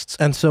Pocket Casts.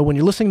 And so when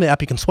you're listening to the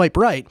app, you can swipe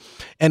right,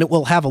 and it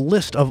will have a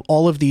list of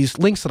all of these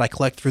links that I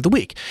collect through the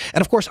week.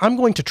 And of course, I'm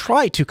going to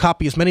try to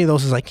copy as many of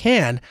those as I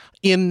can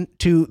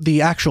into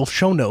the actual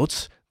show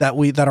notes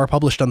that are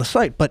published on the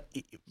site. But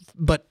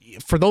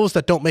for those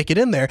that don't make it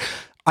in there,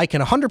 I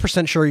can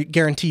 100%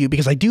 guarantee you,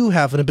 because I do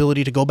have an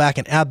ability to go back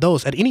and add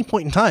those at any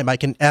point in time. I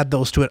can add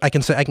those to it. I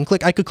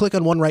could click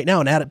on one right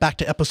now and add it back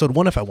to episode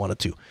 1 if I wanted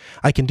to.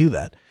 I can do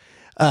that.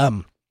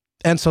 And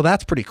so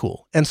that's pretty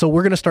cool. And so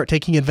we're going to start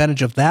taking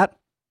advantage of that.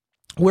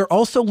 we're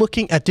also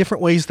looking at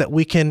different ways that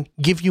we can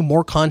give you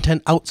more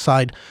content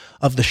outside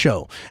of the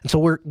show. And so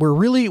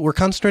we're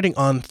concentrating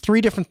on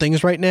 3 different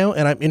things right now,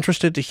 and I'm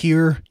interested to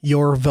hear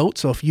your vote.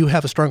 So if you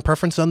have a strong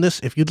preference on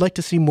this, if you'd like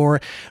to see more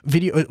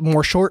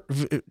short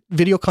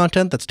video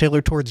content that's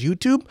tailored towards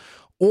YouTube,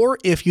 or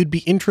if you'd be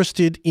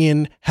interested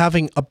in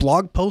having a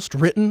blog post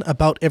written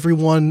about every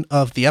one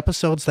of the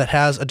episodes that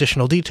has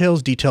additional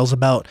details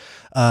about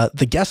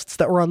the guests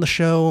that were on the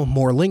show,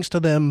 more links to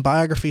them,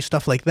 biography,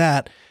 stuff like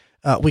that,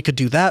 we could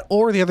do that.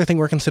 Or the other thing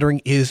we're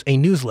considering is a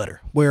newsletter,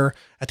 where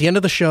at the end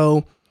of the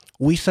show,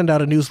 we send out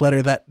a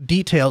newsletter that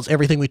details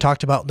everything we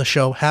talked about in the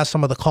show, has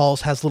some of the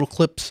calls, has little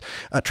clips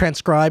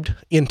transcribed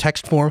in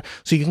text form,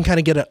 so you can kind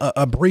of get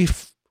a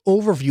brief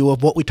overview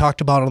of what we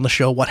talked about on the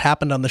show, what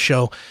happened on the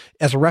show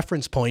as a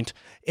reference point.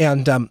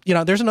 And,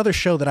 there's another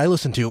show that I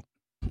listen to.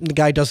 The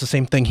guy does the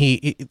same thing.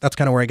 That's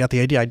kind of where I got the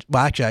idea.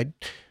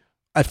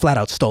 I flat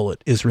out stole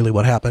it is really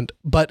what happened.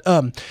 But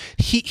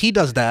he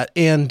does that.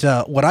 And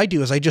what I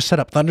do is I just set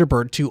up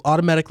Thunderbird to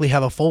automatically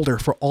have a folder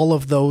for all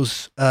of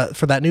those,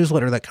 for that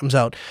newsletter that comes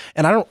out.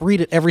 And I don't read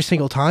it every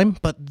single time,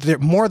 but there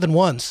more than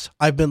once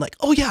I've been like,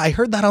 oh yeah, I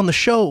heard that on the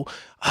show.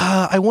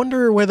 I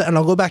wonder where and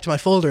I'll go back to my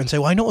folder and say,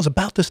 well, I know it was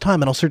about this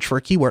time, and I'll search for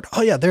a keyword.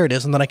 Oh yeah, there it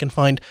is. And then I can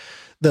find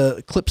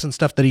the clips and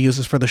stuff that he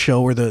uses for the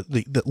show, or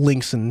the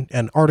links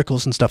and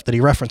articles and stuff that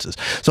he references.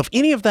 So if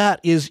any of that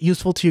is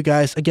useful to you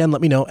guys, again, let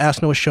me know,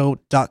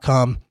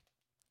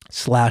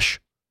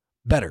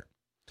 asknoahshow.com/better.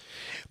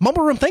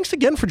 Mumble Room, thanks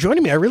again for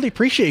joining me. I really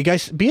appreciate you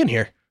guys being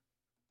here.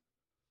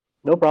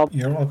 No problem.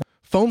 You're welcome.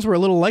 Phones were a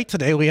little light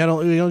today. We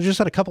just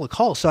had a couple of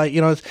calls. So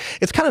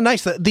it's kind of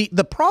nice.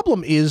 The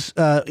problem is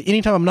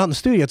anytime I'm not in the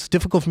studio, it's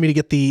difficult for me to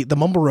get the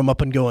Mumble Room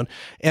up and going.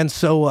 And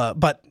so,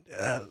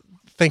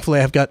 thankfully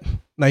I've got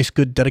nice,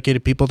 good,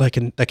 dedicated people that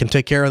can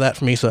take care of that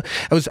for me. So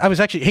I was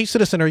actually, hey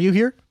Citizen, are you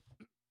here?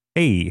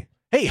 Hey,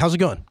 how's it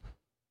going?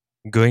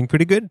 Going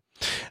pretty good.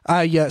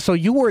 Yeah. So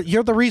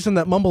you're the reason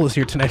that Mumble is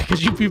here tonight,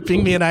 because you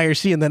pinged me in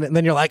IRC, and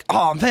then you're like,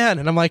 oh man,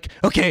 and I'm like,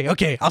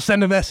 okay, I'll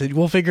send a message.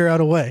 We'll figure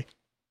out a way.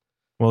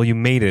 Well, you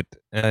made it.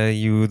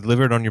 You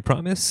delivered on your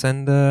promise,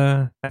 and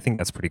I think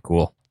that's pretty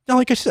cool. Now,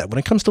 like I said, when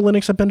it comes to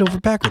Linux, I bend over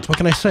backwards. What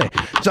can I say?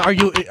 So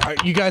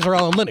you guys are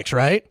all on Linux,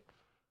 right?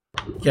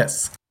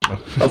 Yes.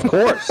 Of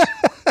course.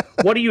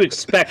 What do you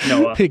expect,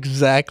 Noah?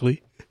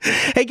 Exactly.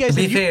 Hey guys,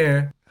 To be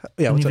fair,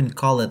 I don't even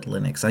call it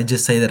Linux. I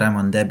just say that I'm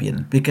on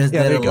Debian, because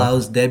that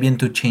allows Debian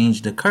to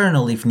change the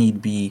kernel if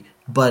need be,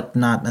 but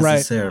not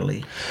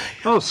necessarily.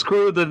 Oh,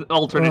 screw the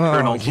alternate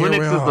kernels.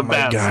 Linux is the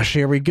best. Oh my gosh,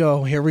 here we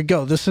go.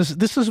 This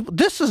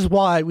is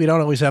why we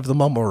don't always have the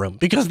Mumble Room,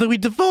 because we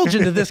divulge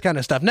into this kind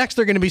of stuff. Next,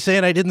 they're going to be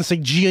saying I didn't say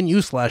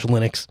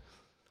GNU/Linux.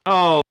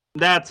 Oh,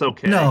 that's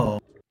okay. No,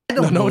 I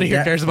don't. Nobody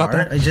here cares about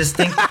that. I just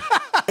think.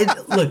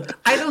 Look,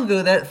 I don't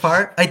go that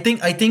far. I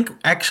think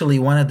actually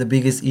one of the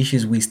biggest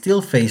issues we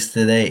still face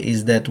today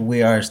is that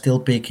we are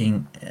still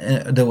picking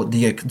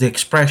the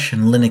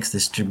expression Linux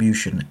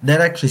distribution.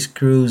 That actually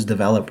screws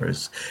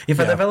developers. If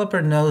a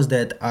developer knows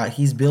that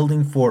he's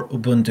building for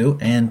Ubuntu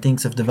and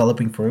thinks of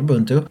developing for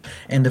Ubuntu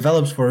and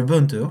develops for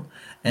Ubuntu,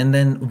 and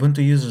then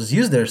Ubuntu users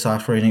use their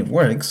software and it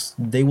works,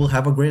 they will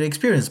have a great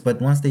experience. But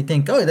once they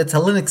think, oh, that's a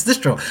Linux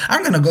distro,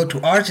 I'm going to go to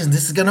Arch and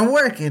this is going to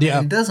work, and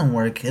it doesn't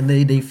work, and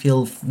they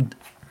feel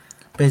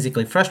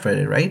basically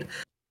frustrated, right?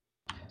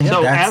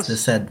 So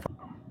that's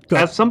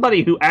as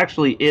somebody who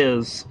actually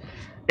is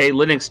a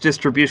Linux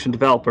distribution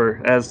developer,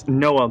 as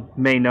Noah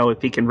may know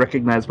if he can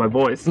recognize my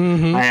voice,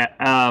 I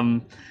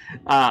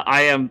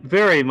am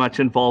very much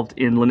involved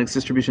in Linux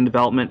distribution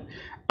development.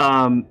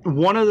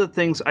 One of the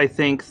things I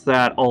think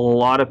that a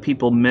lot of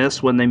people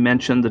miss when they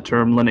mention the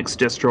term Linux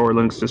distro or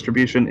Linux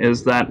distribution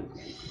is that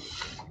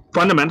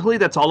fundamentally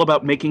that's all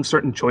about making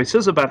certain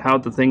choices about how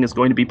the thing is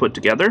going to be put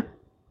together.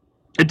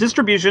 A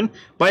distribution,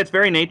 by its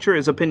very nature,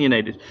 is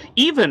opinionated.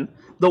 Even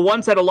the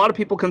ones that a lot of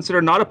people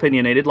consider not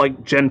opinionated,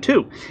 like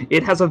Gentoo.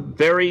 It has a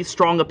very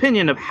strong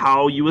opinion of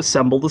how you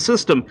assemble the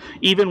system.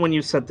 Even when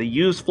you set the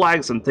use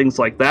flags and things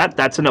like that,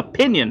 that's an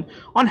opinion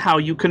on how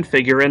you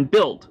configure and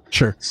build.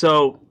 Sure.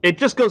 So it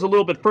just goes a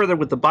little bit further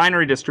with the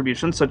binary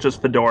distributions, such as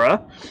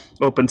Fedora,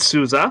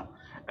 OpenSUSE,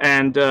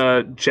 and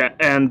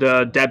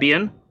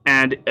Debian,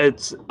 and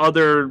its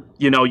other,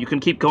 you can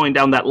keep going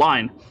down that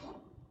line.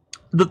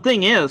 The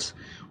thing is,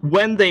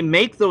 when they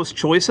make those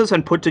choices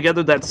and put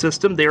together that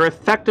system, they're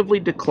effectively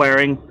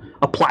declaring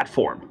a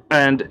platform.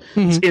 And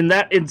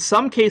in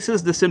some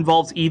cases, this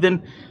involves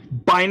even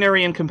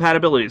binary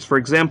incompatibilities. For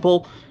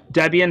example,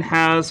 Debian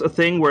has a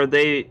thing where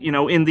they,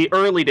 in the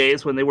early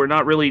days when they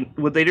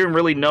didn't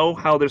really know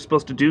how they're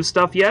supposed to do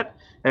stuff yet,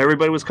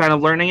 everybody was kind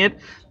of learning it,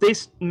 they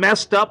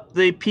messed up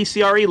the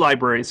PCRE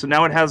library. So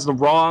now it has the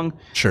wrong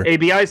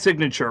ABI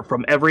signature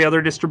from every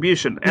other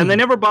distribution. And they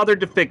never bothered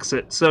to fix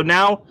it. So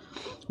now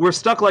we're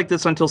stuck like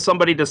this until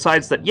somebody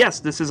decides that, yes,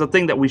 this is a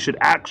thing that we should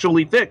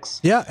actually fix.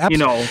 Yeah,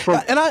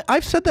 absolutely. And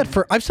I've said that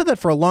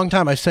for a long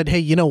time. I've said, hey,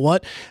 you know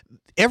what?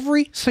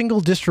 Every single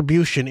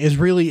distribution is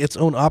really its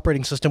own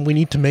operating system. We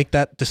need to make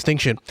that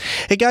distinction.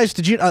 Hey guys,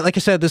 did you like I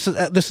said, this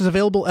is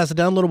available as a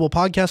downloadable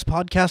podcast,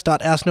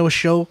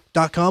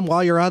 podcast.asknoahshow.com.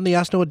 While you're on the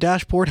Ask Noah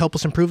dashboard, help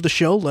us improve the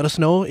show. Let us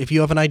know if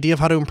you have an idea of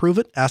how to improve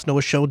it.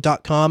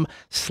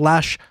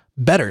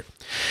 asknoahshow.com/better.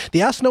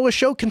 The Ask Noah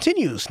Show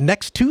continues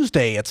next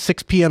Tuesday at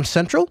 6 p.m.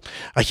 Central.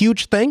 A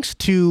huge thanks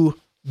to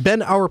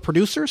Ben, our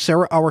producer,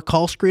 Sarah, our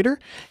call screener,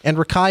 and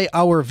Rakai,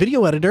 our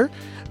video editor.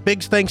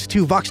 Big thanks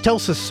to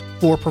Voxtelsis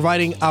for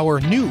providing our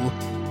new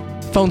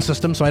phone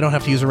system so I don't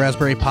have to use a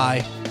Raspberry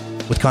Pi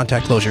with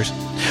contact closures.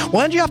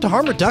 We'll hand you off to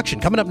Harm Reduction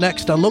coming up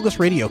next on Logos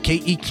Radio,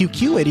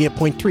 KEQQ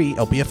 88.3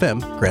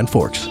 LPFM, Grand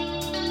Forks.